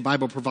you're using a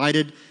Bible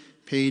provided,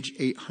 page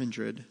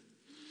 800.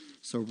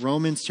 So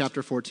Romans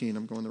chapter 14.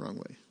 I'm going the wrong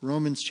way.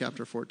 Romans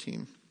chapter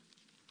 14.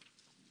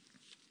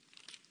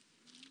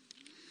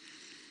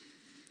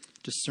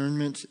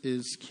 Discernment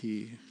is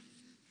key.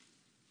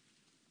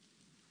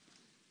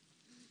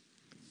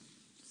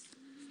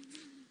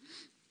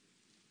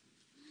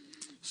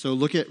 So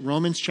look at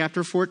Romans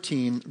chapter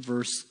 14,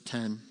 verse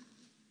 10.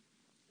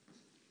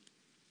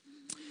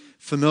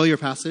 Familiar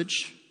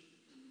passage.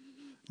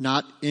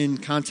 Not in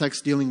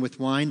context dealing with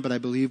wine, but I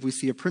believe we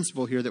see a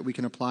principle here that we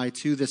can apply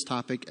to this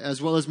topic,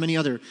 as well as many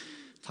other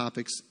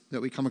topics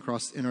that we come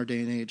across in our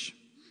day and age.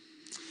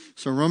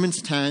 So Romans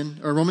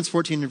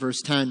 14 and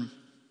verse 10.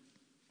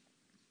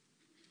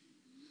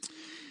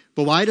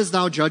 But why dost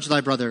thou judge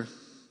thy brother?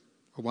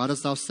 Or why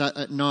dost thou set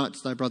at naught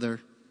thy brother?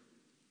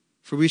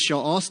 For we shall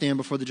all stand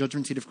before the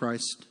judgment seat of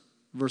Christ.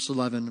 Verse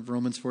 11 of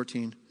Romans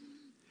 14.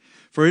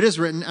 For it is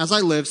written, as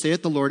I live,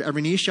 saith the Lord,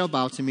 every knee shall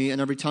bow to me, and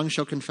every tongue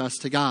shall confess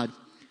to God.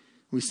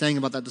 We sang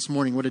about that this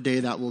morning. What a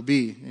day that will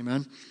be.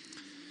 Amen.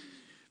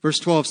 Verse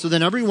 12. So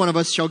then every one of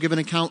us shall give an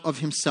account of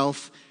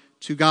himself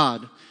to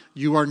God.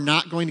 You are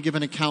not going to give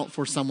an account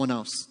for someone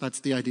else. That's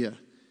the idea.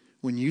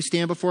 When you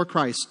stand before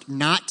Christ,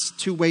 not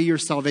to weigh your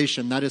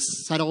salvation, that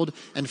is settled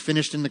and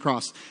finished in the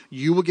cross.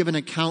 You will give an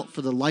account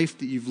for the life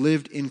that you've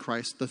lived in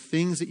Christ, the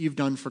things that you've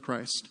done for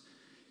Christ.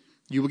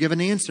 You will give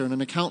an answer and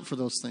an account for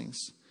those things.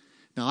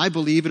 Now, I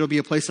believe it'll be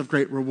a place of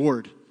great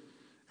reward.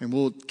 And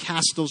we'll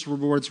cast those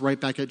rewards right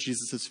back at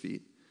Jesus'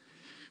 feet.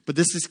 But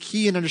this is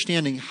key in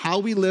understanding how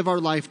we live our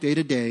life day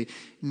to day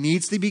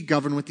needs to be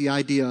governed with the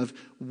idea of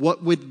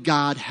what would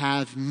God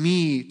have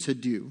me to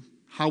do?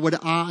 How would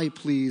I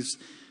please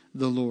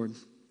the Lord?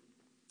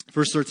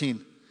 Verse 13.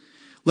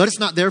 Let us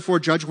not therefore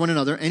judge one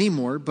another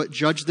anymore, but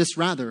judge this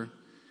rather,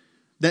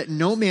 that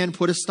no man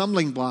put a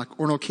stumbling block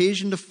or an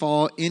occasion to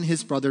fall in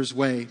his brother's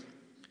way.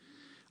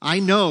 I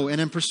know and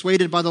am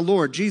persuaded by the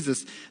Lord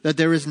Jesus that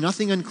there is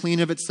nothing unclean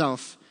of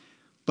itself,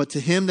 but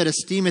to him that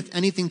esteemeth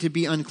anything to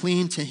be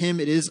unclean, to him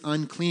it is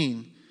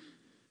unclean.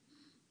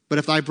 But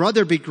if thy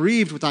brother be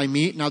grieved with thy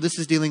meat, now this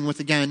is dealing with,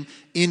 again,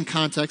 in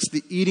context,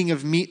 the eating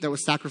of meat that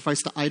was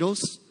sacrificed to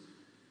idols.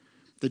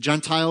 The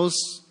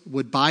Gentiles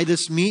would buy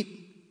this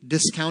meat,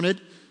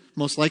 discounted,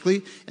 most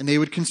likely, and they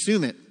would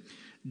consume it.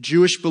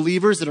 Jewish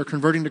believers that are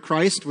converting to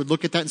Christ would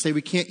look at that and say,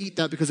 we can't eat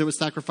that because it was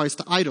sacrificed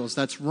to idols.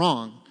 That's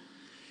wrong.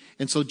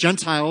 And so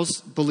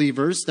Gentiles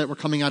believers that were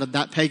coming out of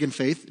that pagan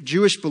faith,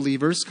 Jewish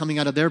believers coming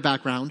out of their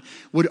background,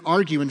 would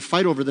argue and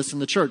fight over this in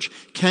the church.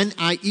 Can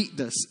I eat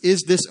this?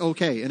 Is this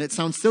okay? And it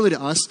sounds silly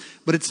to us,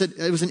 but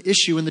it was an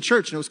issue in the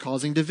church, and it was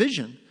causing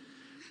division.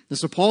 And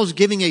so Paul's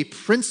giving a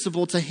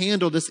principle to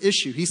handle this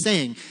issue. He's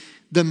saying,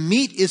 the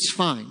meat is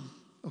fine.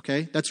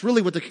 Okay? That's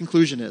really what the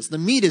conclusion is. The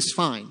meat is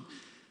fine.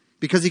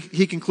 Because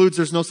he concludes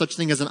there's no such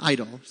thing as an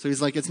idol. So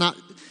he's like,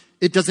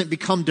 it doesn't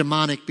become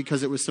demonic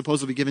because it was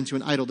supposedly given to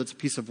an idol that's a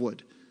piece of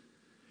wood.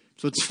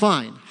 So it's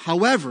fine.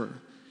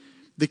 However,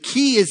 the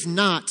key is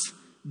not,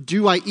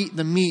 do I eat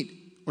the meat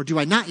or do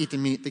I not eat the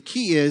meat? The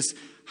key is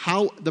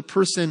how the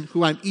person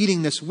who I'm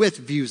eating this with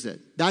views it.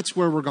 That's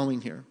where we're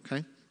going here,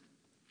 okay?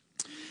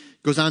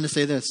 Goes on to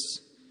say this,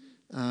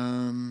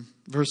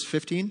 verse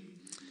 15.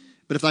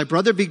 But if thy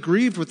brother be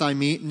grieved with thy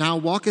meat, now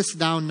walkest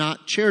thou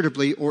not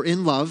charitably or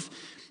in love,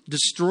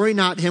 destroy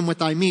not him with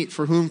thy meat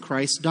for whom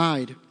Christ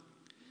died.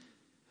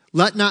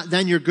 Let not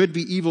then your good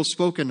be evil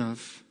spoken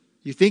of.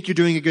 You think you're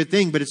doing a good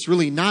thing, but it's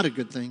really not a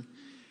good thing.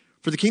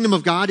 For the kingdom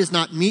of God is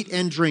not meat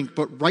and drink,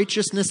 but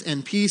righteousness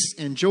and peace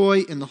and joy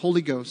in the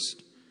Holy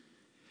Ghost.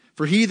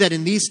 For he that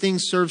in these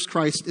things serves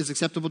Christ is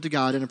acceptable to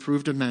God and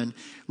approved of men.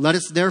 Let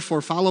us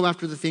therefore follow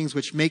after the things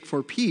which make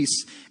for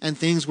peace and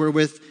things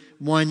wherewith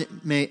one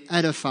may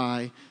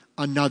edify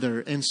another.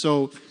 And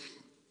so,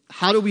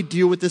 how do we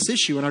deal with this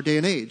issue in our day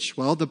and age?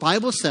 Well, the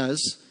Bible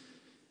says,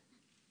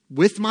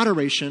 with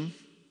moderation,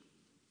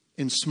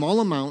 in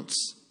small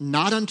amounts,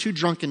 not unto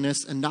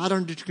drunkenness and not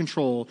unto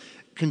control,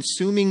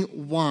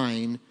 consuming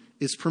wine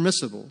is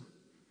permissible.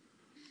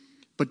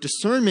 But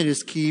discernment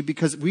is key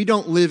because we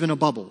don't live in a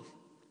bubble.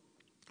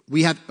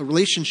 We have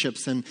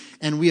relationships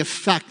and we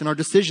affect, and our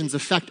decisions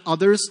affect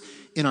others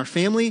in our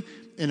family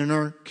and in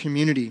our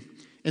community.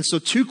 And so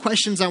 2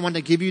 questions I want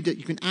to give you that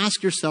you can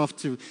ask yourself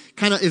to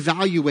kind of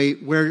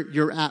evaluate where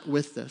you're at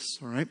with this,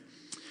 all right?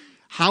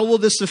 How will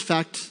this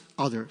affect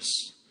others?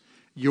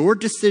 Your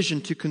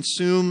decision to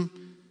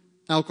consume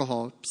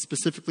alcohol,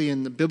 specifically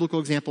in the biblical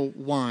example,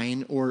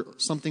 wine, or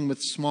something with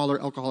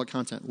smaller alcoholic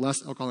content, less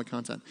alcoholic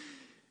content.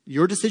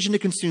 Your decision to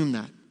consume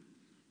that,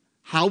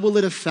 how will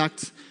it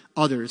affect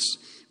others?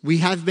 We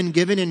have been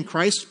given in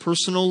Christ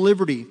personal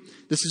liberty.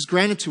 This is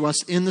granted to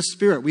us in the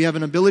Spirit. We have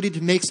an ability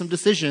to make some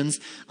decisions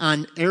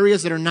on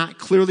areas that are not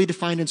clearly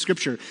defined in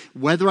Scripture.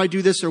 Whether I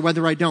do this or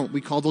whether I don't.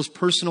 We call those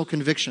personal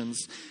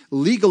convictions.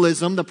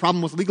 Legalism, the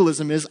problem with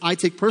legalism is I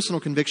take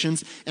personal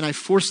convictions and I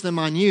force them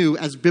on you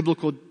as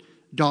biblical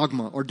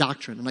dogma or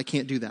doctrine, and I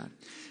can't do that.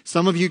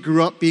 Some of you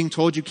grew up being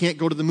told you can't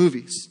go to the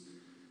movies.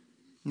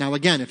 Now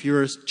again, if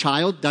you're a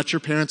child, that's your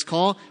parents'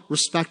 call,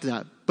 respect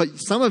that. But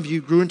some of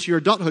you grew into your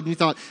adulthood and you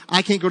thought,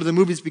 I can't go to the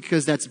movies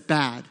because that's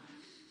bad.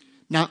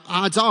 Now,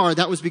 odds are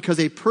that was because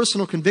a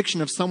personal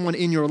conviction of someone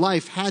in your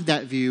life had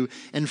that view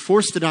and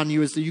forced it on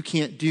you as though you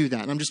can't do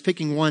that. And I'm just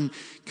picking one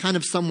kind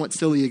of somewhat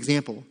silly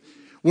example.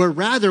 Where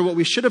rather what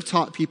we should have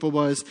taught people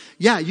was,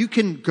 yeah, you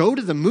can go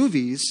to the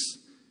movies,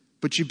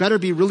 but you better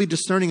be really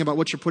discerning about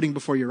what you're putting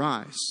before your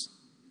eyes.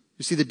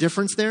 You see the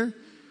difference there?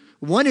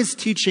 One is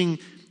teaching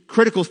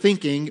critical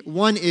thinking.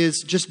 One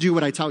is just do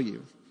what I tell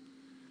you.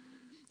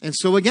 And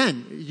so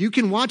again, you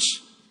can watch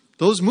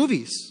those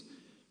movies.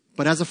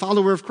 But as a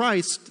follower of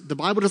Christ, the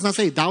Bible does not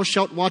say, thou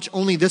shalt watch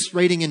only this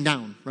rating and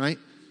down, right?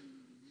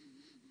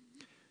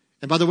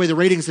 And by the way, the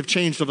ratings have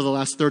changed over the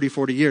last 30,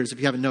 40 years, if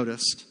you haven't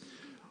noticed.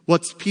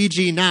 What's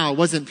PG now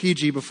wasn't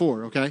PG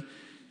before, okay?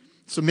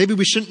 So maybe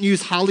we shouldn't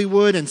use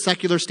Hollywood and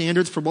secular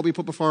standards for what we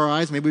put before our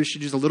eyes. Maybe we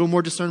should use a little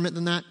more discernment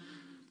than that,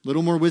 a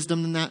little more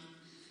wisdom than that.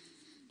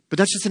 But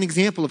that's just an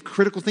example of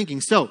critical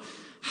thinking. So,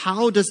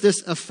 how does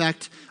this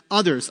affect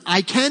others?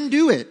 I can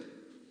do it,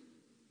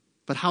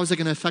 but how is it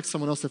going to affect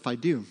someone else if I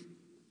do?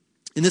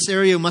 In this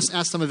area, we must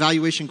ask some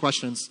evaluation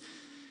questions.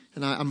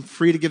 And I'm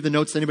free to give the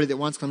notes to anybody that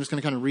wants, because I'm just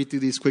going to kind of read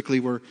through these quickly.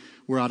 We're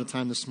out of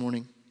time this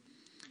morning.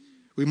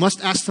 We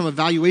must ask some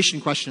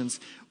evaluation questions.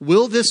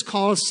 Will this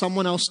cause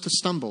someone else to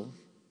stumble?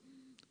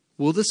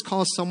 Will this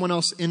cause someone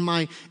else in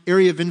my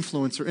area of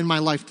influence or in my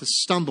life to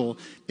stumble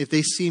if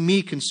they see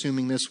me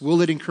consuming this?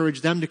 Will it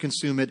encourage them to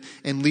consume it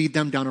and lead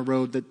them down a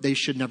road that they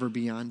should never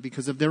be on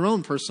because of their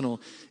own personal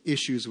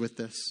issues with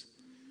this?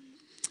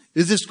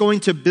 Is this going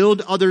to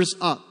build others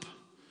up?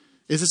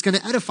 Is this going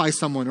to edify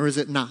someone or is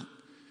it not?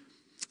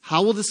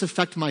 How will this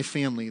affect my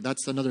family?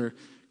 That's another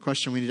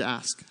question we need to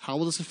ask. How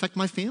will this affect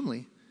my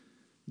family?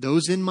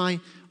 Those in my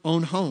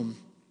own home.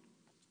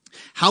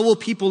 How will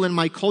people in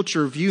my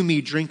culture view me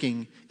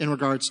drinking in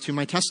regards to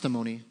my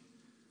testimony?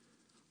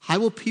 How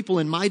will people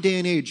in my day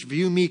and age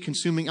view me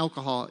consuming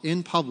alcohol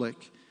in public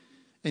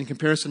in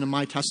comparison to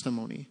my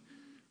testimony?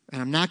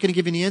 And I'm not going to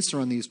give you any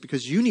answer on these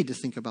because you need to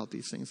think about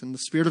these things. And the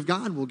Spirit of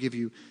God will give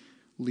you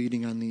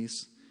leading on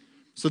these.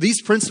 So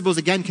these principles,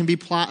 again, can be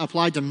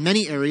applied to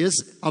many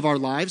areas of our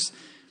lives.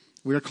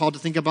 We are called to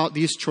think about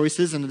these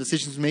choices and the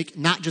decisions we make,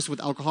 not just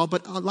with alcohol,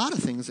 but a lot of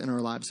things in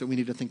our lives that we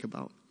need to think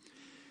about.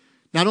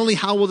 Not only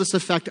how will this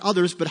affect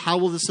others, but how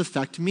will this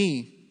affect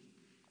me?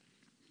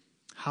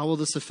 How will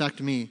this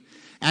affect me?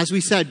 As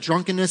we said,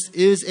 drunkenness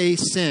is a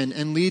sin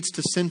and leads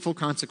to sinful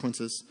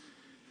consequences.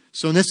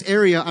 So in this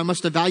area, I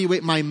must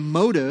evaluate my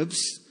motives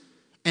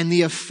and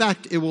the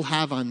effect it will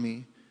have on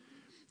me.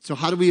 So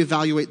how do we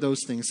evaluate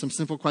those things? Some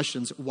simple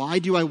questions. Why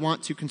do I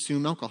want to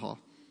consume alcohol?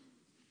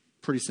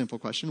 Pretty simple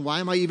question. Why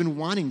am I even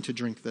wanting to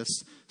drink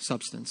this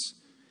substance?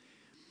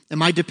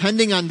 Am I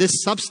depending on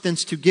this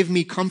substance to give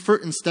me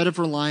comfort instead of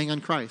relying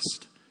on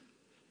Christ?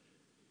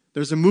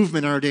 There's a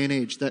movement in our day and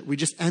age that we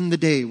just end the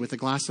day with a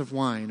glass of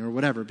wine or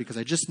whatever because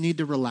I just need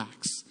to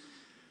relax.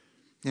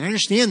 And I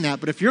understand that,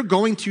 but if you're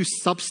going to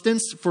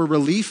substance for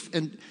relief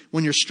and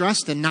when you're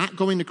stressed and not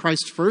going to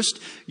Christ first,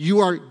 you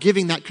are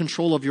giving that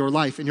control of your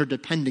life and you're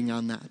depending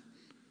on that.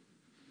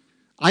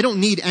 I don't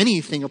need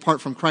anything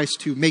apart from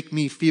Christ to make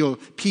me feel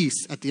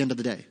peace at the end of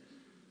the day.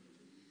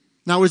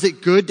 Now, is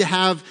it good to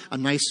have a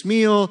nice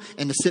meal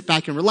and to sit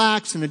back and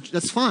relax? And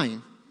that's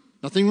fine.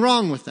 Nothing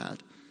wrong with that.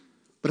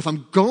 But if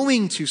I'm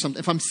going to something,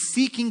 if I'm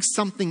seeking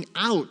something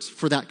out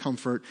for that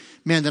comfort,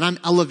 man, then I'm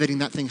elevating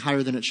that thing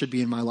higher than it should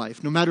be in my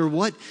life. No matter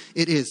what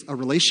it is, a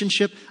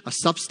relationship, a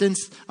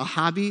substance, a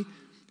hobby,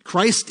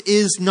 Christ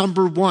is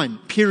number one,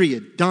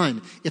 period,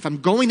 done. If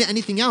I'm going to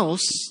anything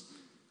else,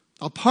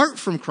 apart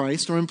from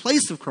Christ or in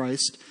place of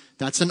Christ,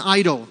 that's an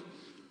idol.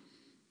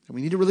 And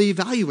we need to really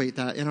evaluate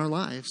that in our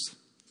lives.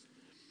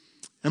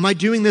 Am I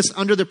doing this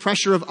under the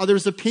pressure of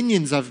others'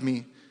 opinions of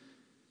me?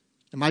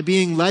 Am I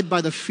being led by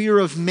the fear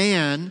of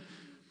man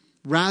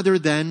rather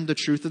than the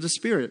truth of the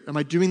Spirit? Am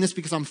I doing this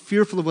because I'm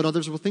fearful of what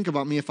others will think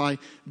about me if I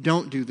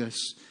don't do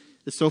this?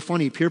 It's so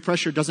funny. Peer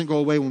pressure doesn't go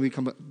away when we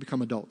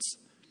become adults.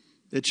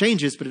 It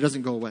changes, but it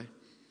doesn't go away.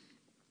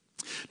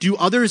 Do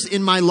others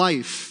in my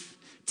life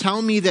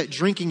tell me that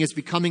drinking is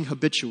becoming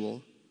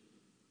habitual?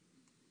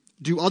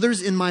 Do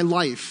others in my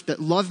life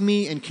that love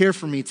me and care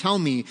for me tell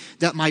me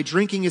that my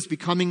drinking is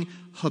becoming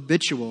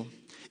habitual?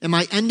 Am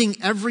I ending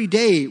every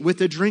day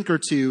with a drink or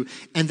two,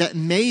 and that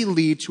may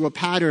lead to a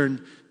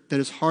pattern that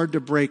is hard to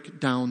break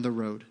down the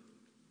road?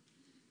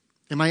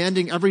 Am I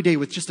ending every day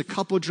with just a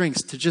couple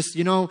drinks to just,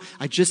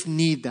 I just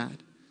need that?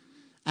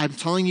 I'm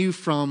telling you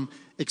from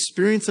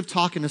experience of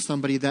talking to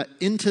somebody that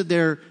into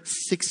their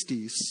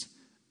 60s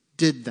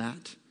did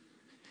that.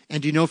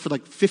 And for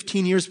like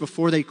 15 years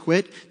before they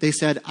quit, they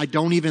said, I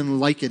don't even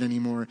like it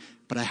anymore,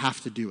 but I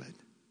have to do it.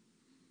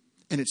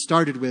 And it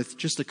started with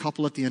just a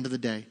couple at the end of the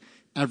day,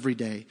 every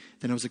day.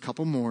 Then it was a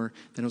couple more,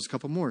 then it was a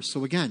couple more.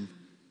 So again,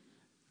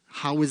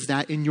 how is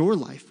that in your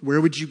life?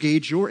 Where would you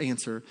gauge your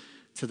answer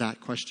to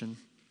that question?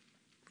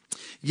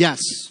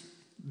 Yes,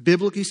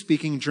 biblically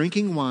speaking,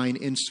 drinking wine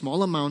in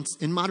small amounts,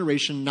 in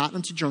moderation, not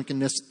unto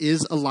drunkenness,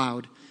 is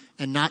allowed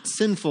and not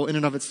sinful in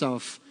and of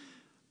itself.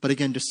 But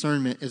again,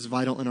 discernment is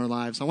vital in our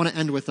lives. I want to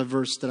end with a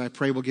verse that I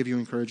pray will give you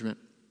encouragement.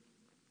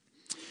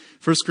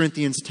 1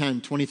 Corinthians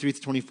 10, 23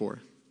 to 24.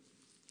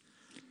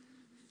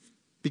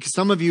 Because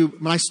some of you,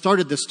 when I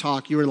started this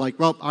talk, you were like,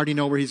 well, I already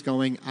know where he's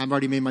going. I've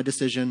already made my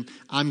decision.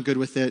 I'm good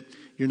with it.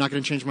 You're not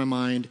going to change my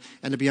mind.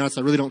 And to be honest,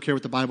 I really don't care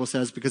what the Bible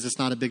says because it's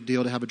not a big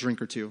deal to have a drink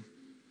or two.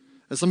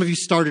 And some of you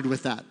started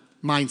with that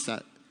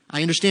mindset.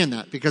 I understand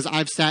that because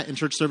I've sat in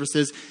church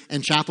services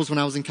and chapels when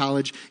I was in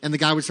college, and the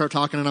guy would start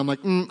talking and I'm like,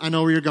 I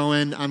know where you're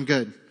going. I'm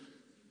good.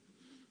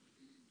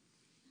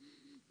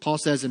 Paul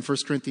says in 1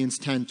 Corinthians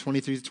 10,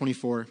 23 to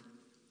 24,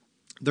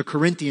 the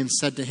Corinthians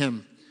said to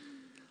him,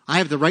 I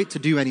have the right to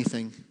do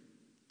anything.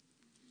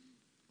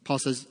 Paul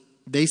says,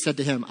 they said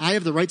to him, I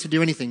have the right to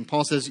do anything.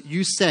 Paul says,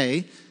 you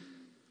say,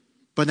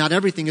 but not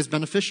everything is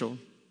beneficial.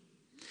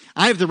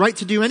 I have the right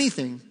to do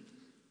anything,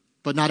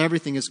 but not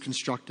everything is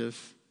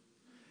constructive.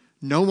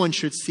 No one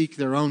should seek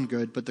their own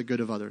good, but the good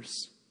of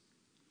others.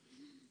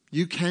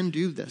 You can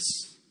do this.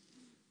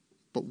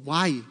 But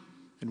why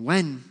and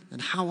when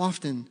and how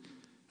often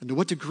and to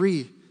what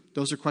degree?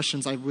 Those are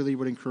questions I really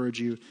would encourage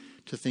you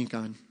to think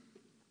on.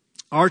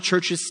 Our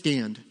church's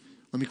stand,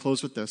 let me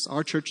close with this.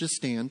 Our church's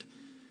stand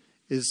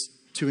is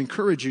to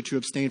encourage you to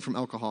abstain from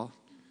alcohol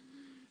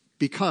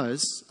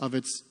because of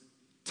its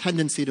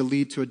tendency to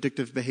lead to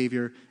addictive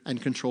behavior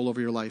and control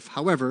over your life.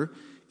 However,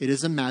 it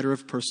is a matter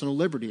of personal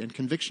liberty and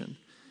conviction.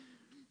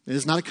 It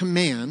is not a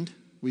command.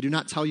 We do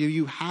not tell you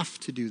you have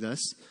to do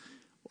this.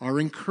 Our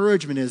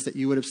encouragement is that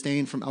you would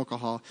abstain from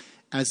alcohol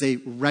as a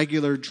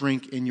regular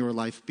drink in your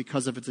life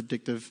because of its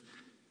addictive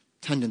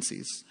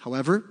tendencies.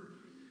 However,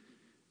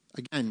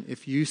 again,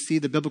 if you see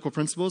the biblical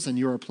principles and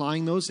you're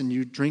applying those and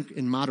you drink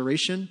in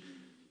moderation,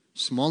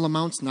 small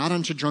amounts, not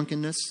unto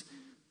drunkenness,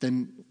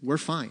 then we're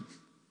fine.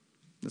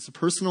 That's a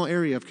personal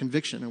area of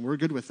conviction, and we're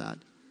good with that.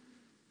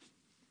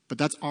 But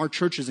that's our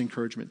church's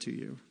encouragement to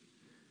you.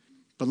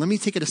 But let me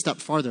take it a step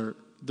farther.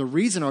 The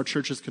reason our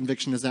church's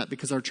conviction is that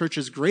because our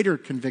church's greater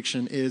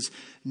conviction is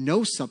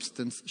no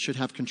substance should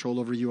have control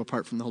over you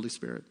apart from the Holy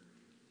Spirit.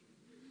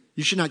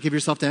 You should not give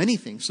yourself to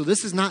anything. So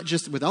this is not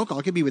just with alcohol.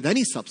 It could be with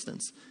any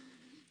substance.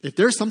 If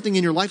there's something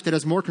in your life that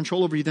has more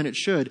control over you than it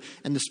should,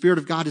 and the Spirit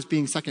of God is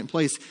being second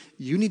place,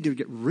 you need to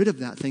get rid of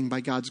that thing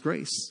by God's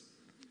grace.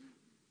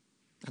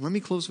 And let me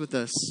close with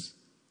this.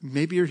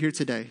 Maybe you're here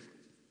today,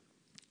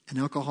 and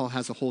alcohol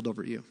has a hold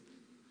over you.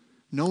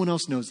 No one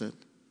else knows it.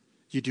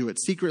 You do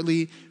it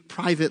secretly,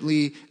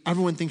 privately.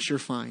 Everyone thinks you're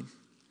fine.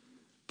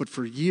 But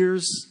for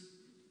years,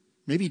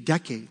 maybe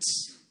decades,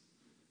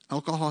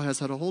 alcohol has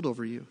had a hold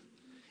over you,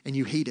 and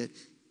you hate it.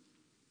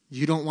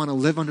 You don't want to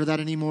live under that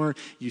anymore.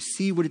 You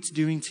see what it's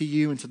doing to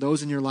you and to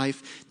those in your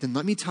life. Then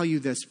let me tell you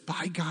this,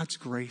 by God's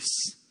grace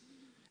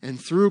and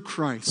through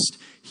Christ,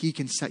 he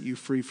can set you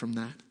free from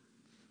that.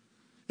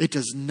 It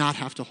does not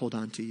have to hold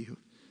on to you.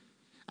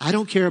 I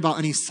don't care about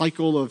any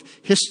cycle of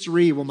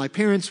history. Well, my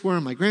parents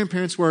were, my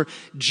grandparents were.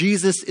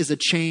 Jesus is a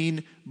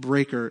chain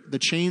breaker. The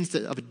chains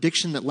of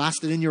addiction that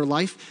lasted in your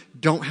life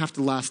don't have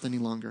to last any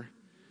longer.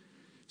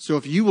 So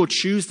if you will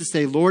choose to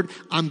say, Lord,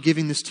 I'm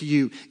giving this to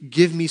you.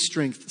 Give me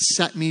strength.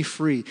 Set me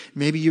free.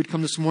 Maybe you'd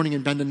come this morning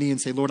and bend a knee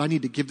and say, Lord, I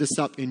need to give this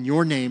up in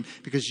your name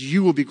because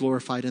you will be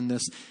glorified in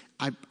this.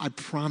 I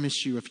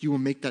promise you, if you will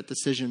make that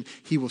decision,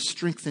 he will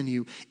strengthen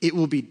you. It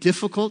will be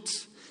difficult.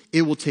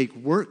 It will take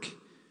work.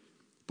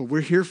 But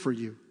we're here for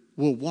you.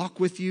 We'll walk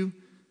with you.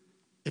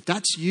 If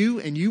that's you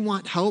and you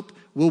want help,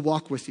 we'll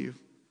walk with you.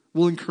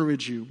 We'll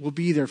encourage you. We'll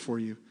be there for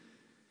you.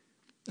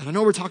 And I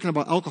know we're talking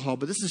about alcohol,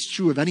 but this is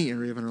true of any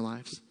area of our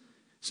lives.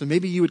 So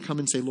maybe you would come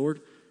and say, Lord,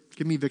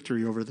 give me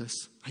victory over this.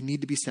 I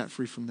need to be set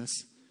free from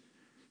this.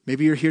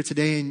 Maybe you're here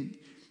today and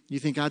you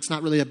think, it's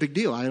not really a big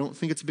deal. I don't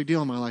think it's a big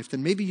deal in my life.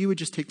 Then maybe you would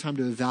just take time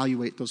to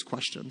evaluate those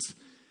questions.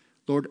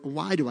 Lord,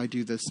 why do I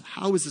do this?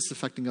 How is this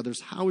affecting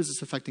others? How is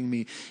this affecting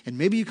me? And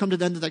maybe you come to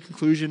the end of that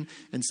conclusion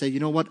and say, you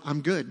know what?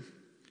 I'm good.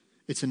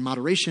 It's in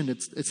moderation.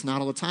 It's not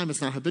all the time.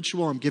 It's not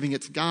habitual. I'm giving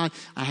it to God.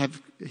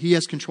 He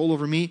has control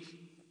over me.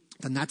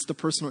 And that's the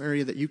personal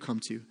area that you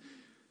come to.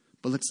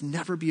 But let's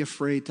never be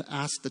afraid to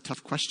ask the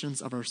tough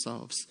questions of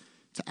ourselves.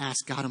 To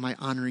ask, God, am I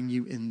honoring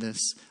you in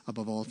this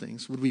above all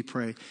things? Would we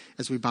pray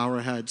as we bow our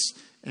heads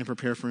and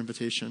prepare for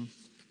invitation?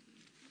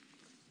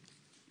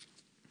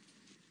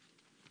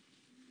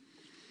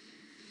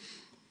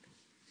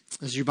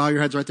 As you bow your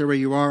heads right there where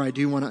you are, I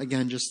do want to,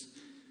 again, just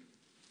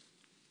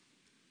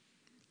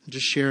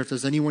share if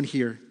there's anyone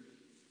here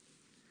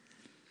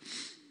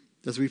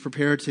as we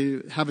prepare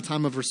to have a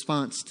time of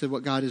response to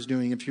what God is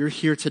doing. If you're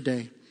here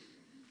today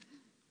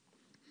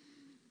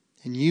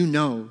and you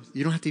know,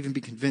 you don't have to even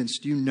be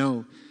convinced, you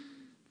know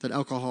that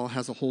alcohol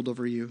has a hold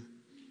over you,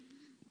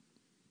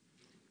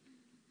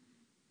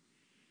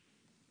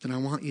 then I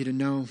want you to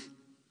know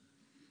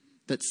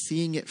that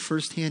seeing it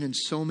firsthand in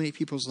so many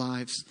people's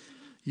lives,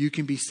 you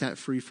can be set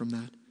free from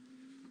that.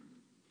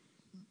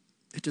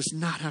 It does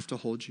not have to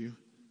hold you.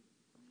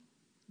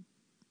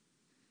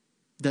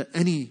 That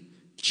any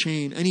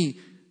chain, any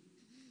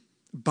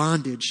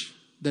bondage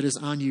that is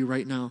on you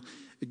right now,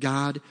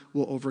 God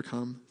will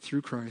overcome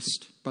through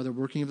Christ by the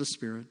working of the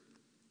Spirit.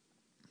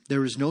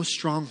 There is no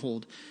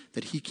stronghold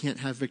that he can't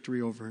have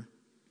victory over.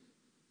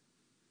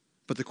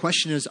 But the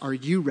question is, are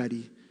you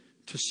ready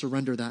to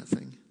surrender that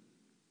thing?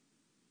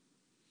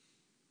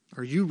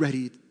 Are you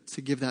ready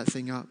to give that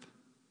thing up?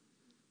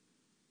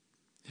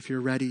 If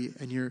you're ready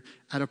and you're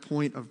at a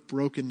point of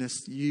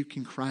brokenness, you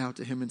can cry out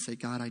to him and say,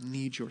 God, I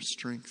need your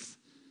strength.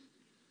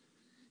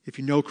 If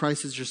you know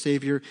Christ as your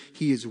Savior,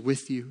 he is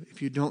with you.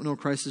 If you don't know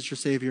Christ as your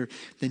Savior,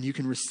 then you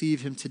can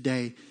receive him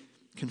today,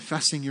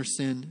 confessing your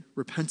sin,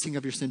 repenting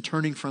of your sin,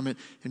 turning from it,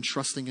 and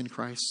trusting in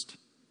Christ.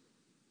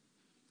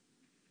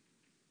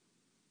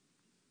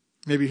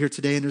 Maybe you're here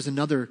today and there's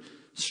another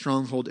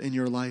stronghold in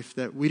your life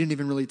that we didn't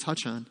even really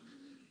touch on.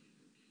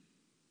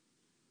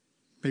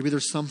 Maybe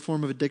there's some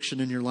form of addiction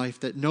in your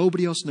life that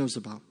nobody else knows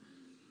about.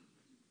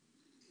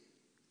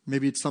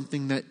 Maybe it's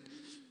something that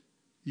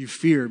you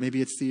fear.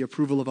 Maybe it's the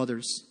approval of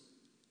others.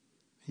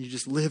 You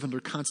just live under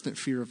constant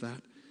fear of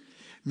that.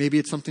 Maybe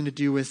it's something to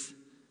do with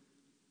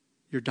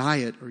your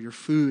diet or your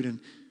food, and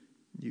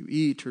you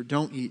eat or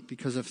don't eat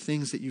because of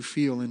things that you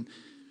feel. And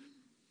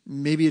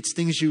maybe it's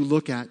things you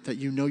look at that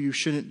you know you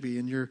shouldn't be,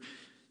 and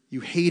you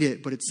hate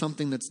it, but it's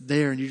something that's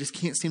there and you just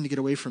can't seem to get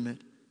away from it.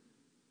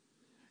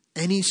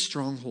 Any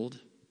stronghold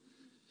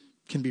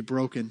can be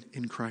broken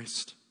in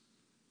Christ.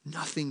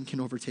 Nothing can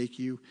overtake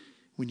you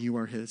when you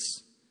are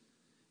his.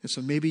 And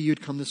so maybe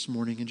you'd come this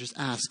morning and just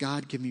ask,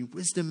 God, give me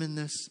wisdom in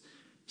this,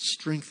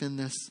 strength in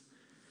this.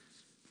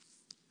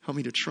 Help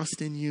me to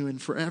trust in you.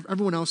 And for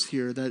everyone else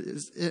here that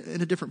is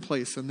in a different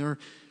place, and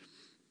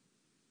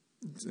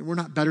we're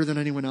not better than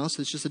anyone else.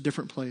 It's just a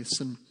different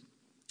place. And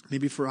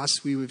maybe for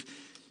us, we would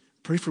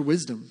pray for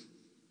wisdom.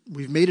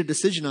 We've made a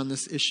decision on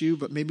this issue,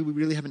 but maybe we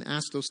really haven't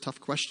asked those tough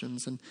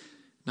questions. And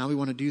now we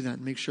want to do that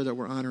and make sure that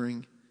we're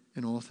honoring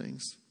in all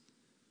things.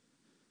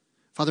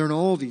 Father, in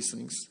all these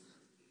things,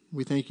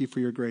 we thank you for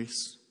your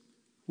grace.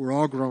 We're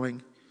all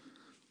growing.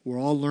 We're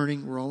all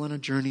learning. We're all on a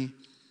journey.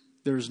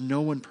 There is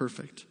no one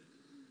perfect.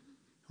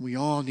 We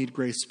all need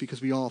grace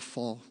because we all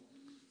fall.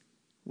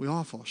 We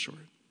all fall short.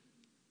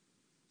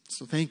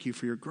 So thank you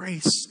for your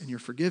grace and your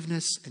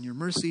forgiveness and your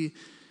mercy.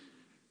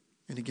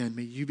 And again,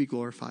 may you be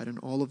glorified in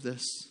all of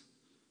this.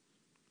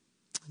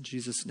 In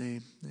Jesus'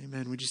 name,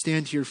 amen. Would you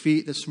stand to your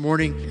feet this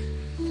morning?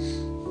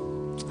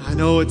 I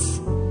know it's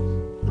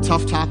a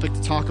tough topic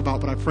to talk about,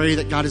 but I pray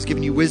that God has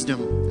given you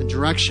wisdom and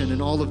direction in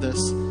all of this.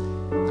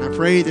 And I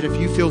pray that if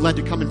you feel led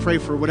to come and pray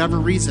for whatever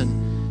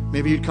reason,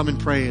 maybe you'd come and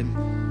pray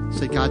and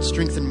say, God,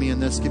 strengthen me in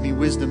this. Give me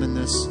wisdom in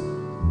this.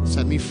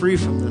 Set me free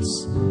from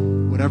this.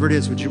 Whatever it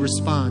is, would you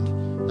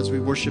respond as we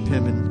worship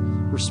him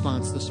in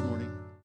response this morning?